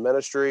us into the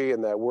ministry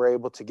and that we're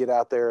able to get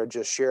out there and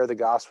just share the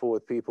gospel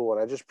with people.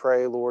 And I just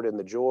pray, Lord, in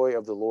the joy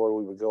of the Lord,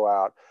 we would go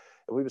out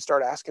and we would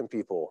start asking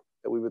people,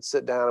 that we would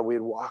sit down and we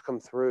would walk them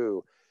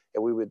through,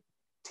 and we would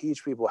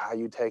teach people how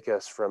you take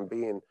us from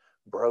being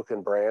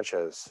broken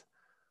branches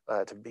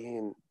to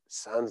being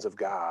sons of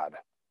God.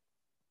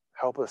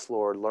 Help us,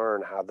 Lord,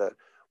 learn how that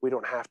we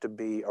don't have to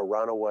be a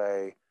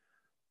runaway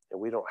and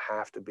we don't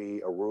have to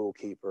be a rule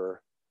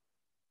keeper,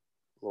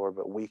 Lord,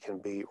 but we can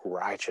be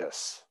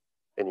righteous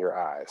in your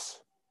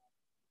eyes.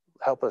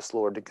 Help us,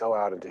 Lord, to go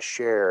out and to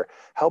share.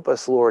 Help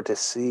us, Lord, to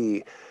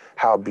see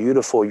how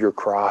beautiful your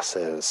cross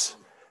is,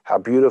 how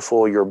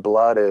beautiful your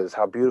blood is,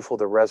 how beautiful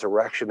the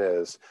resurrection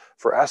is,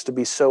 for us to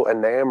be so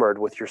enamored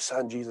with your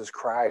Son, Jesus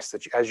Christ,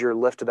 that as you're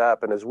lifted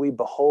up and as we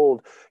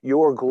behold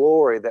your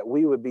glory, that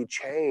we would be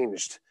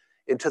changed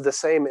into the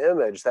same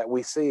image that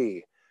we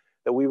see,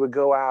 that we would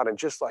go out and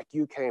just like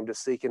you came to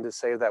seek and to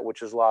save that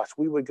which is lost,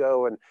 we would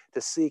go and to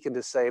seek and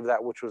to save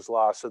that which was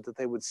lost, so that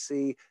they would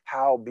see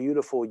how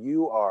beautiful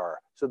you are,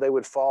 so they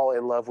would fall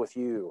in love with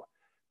you.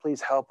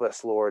 Please help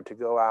us, Lord, to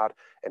go out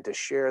and to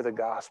share the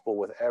gospel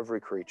with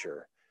every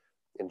creature.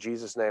 In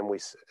Jesus' name we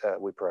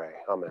pray.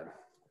 Amen.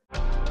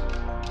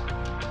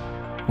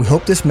 We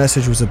hope this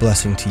message was a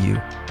blessing to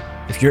you.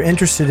 If you're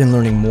interested in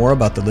learning more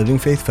about the Living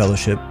Faith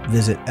Fellowship,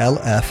 visit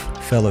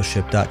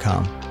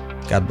lffellowship.com.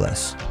 God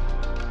bless.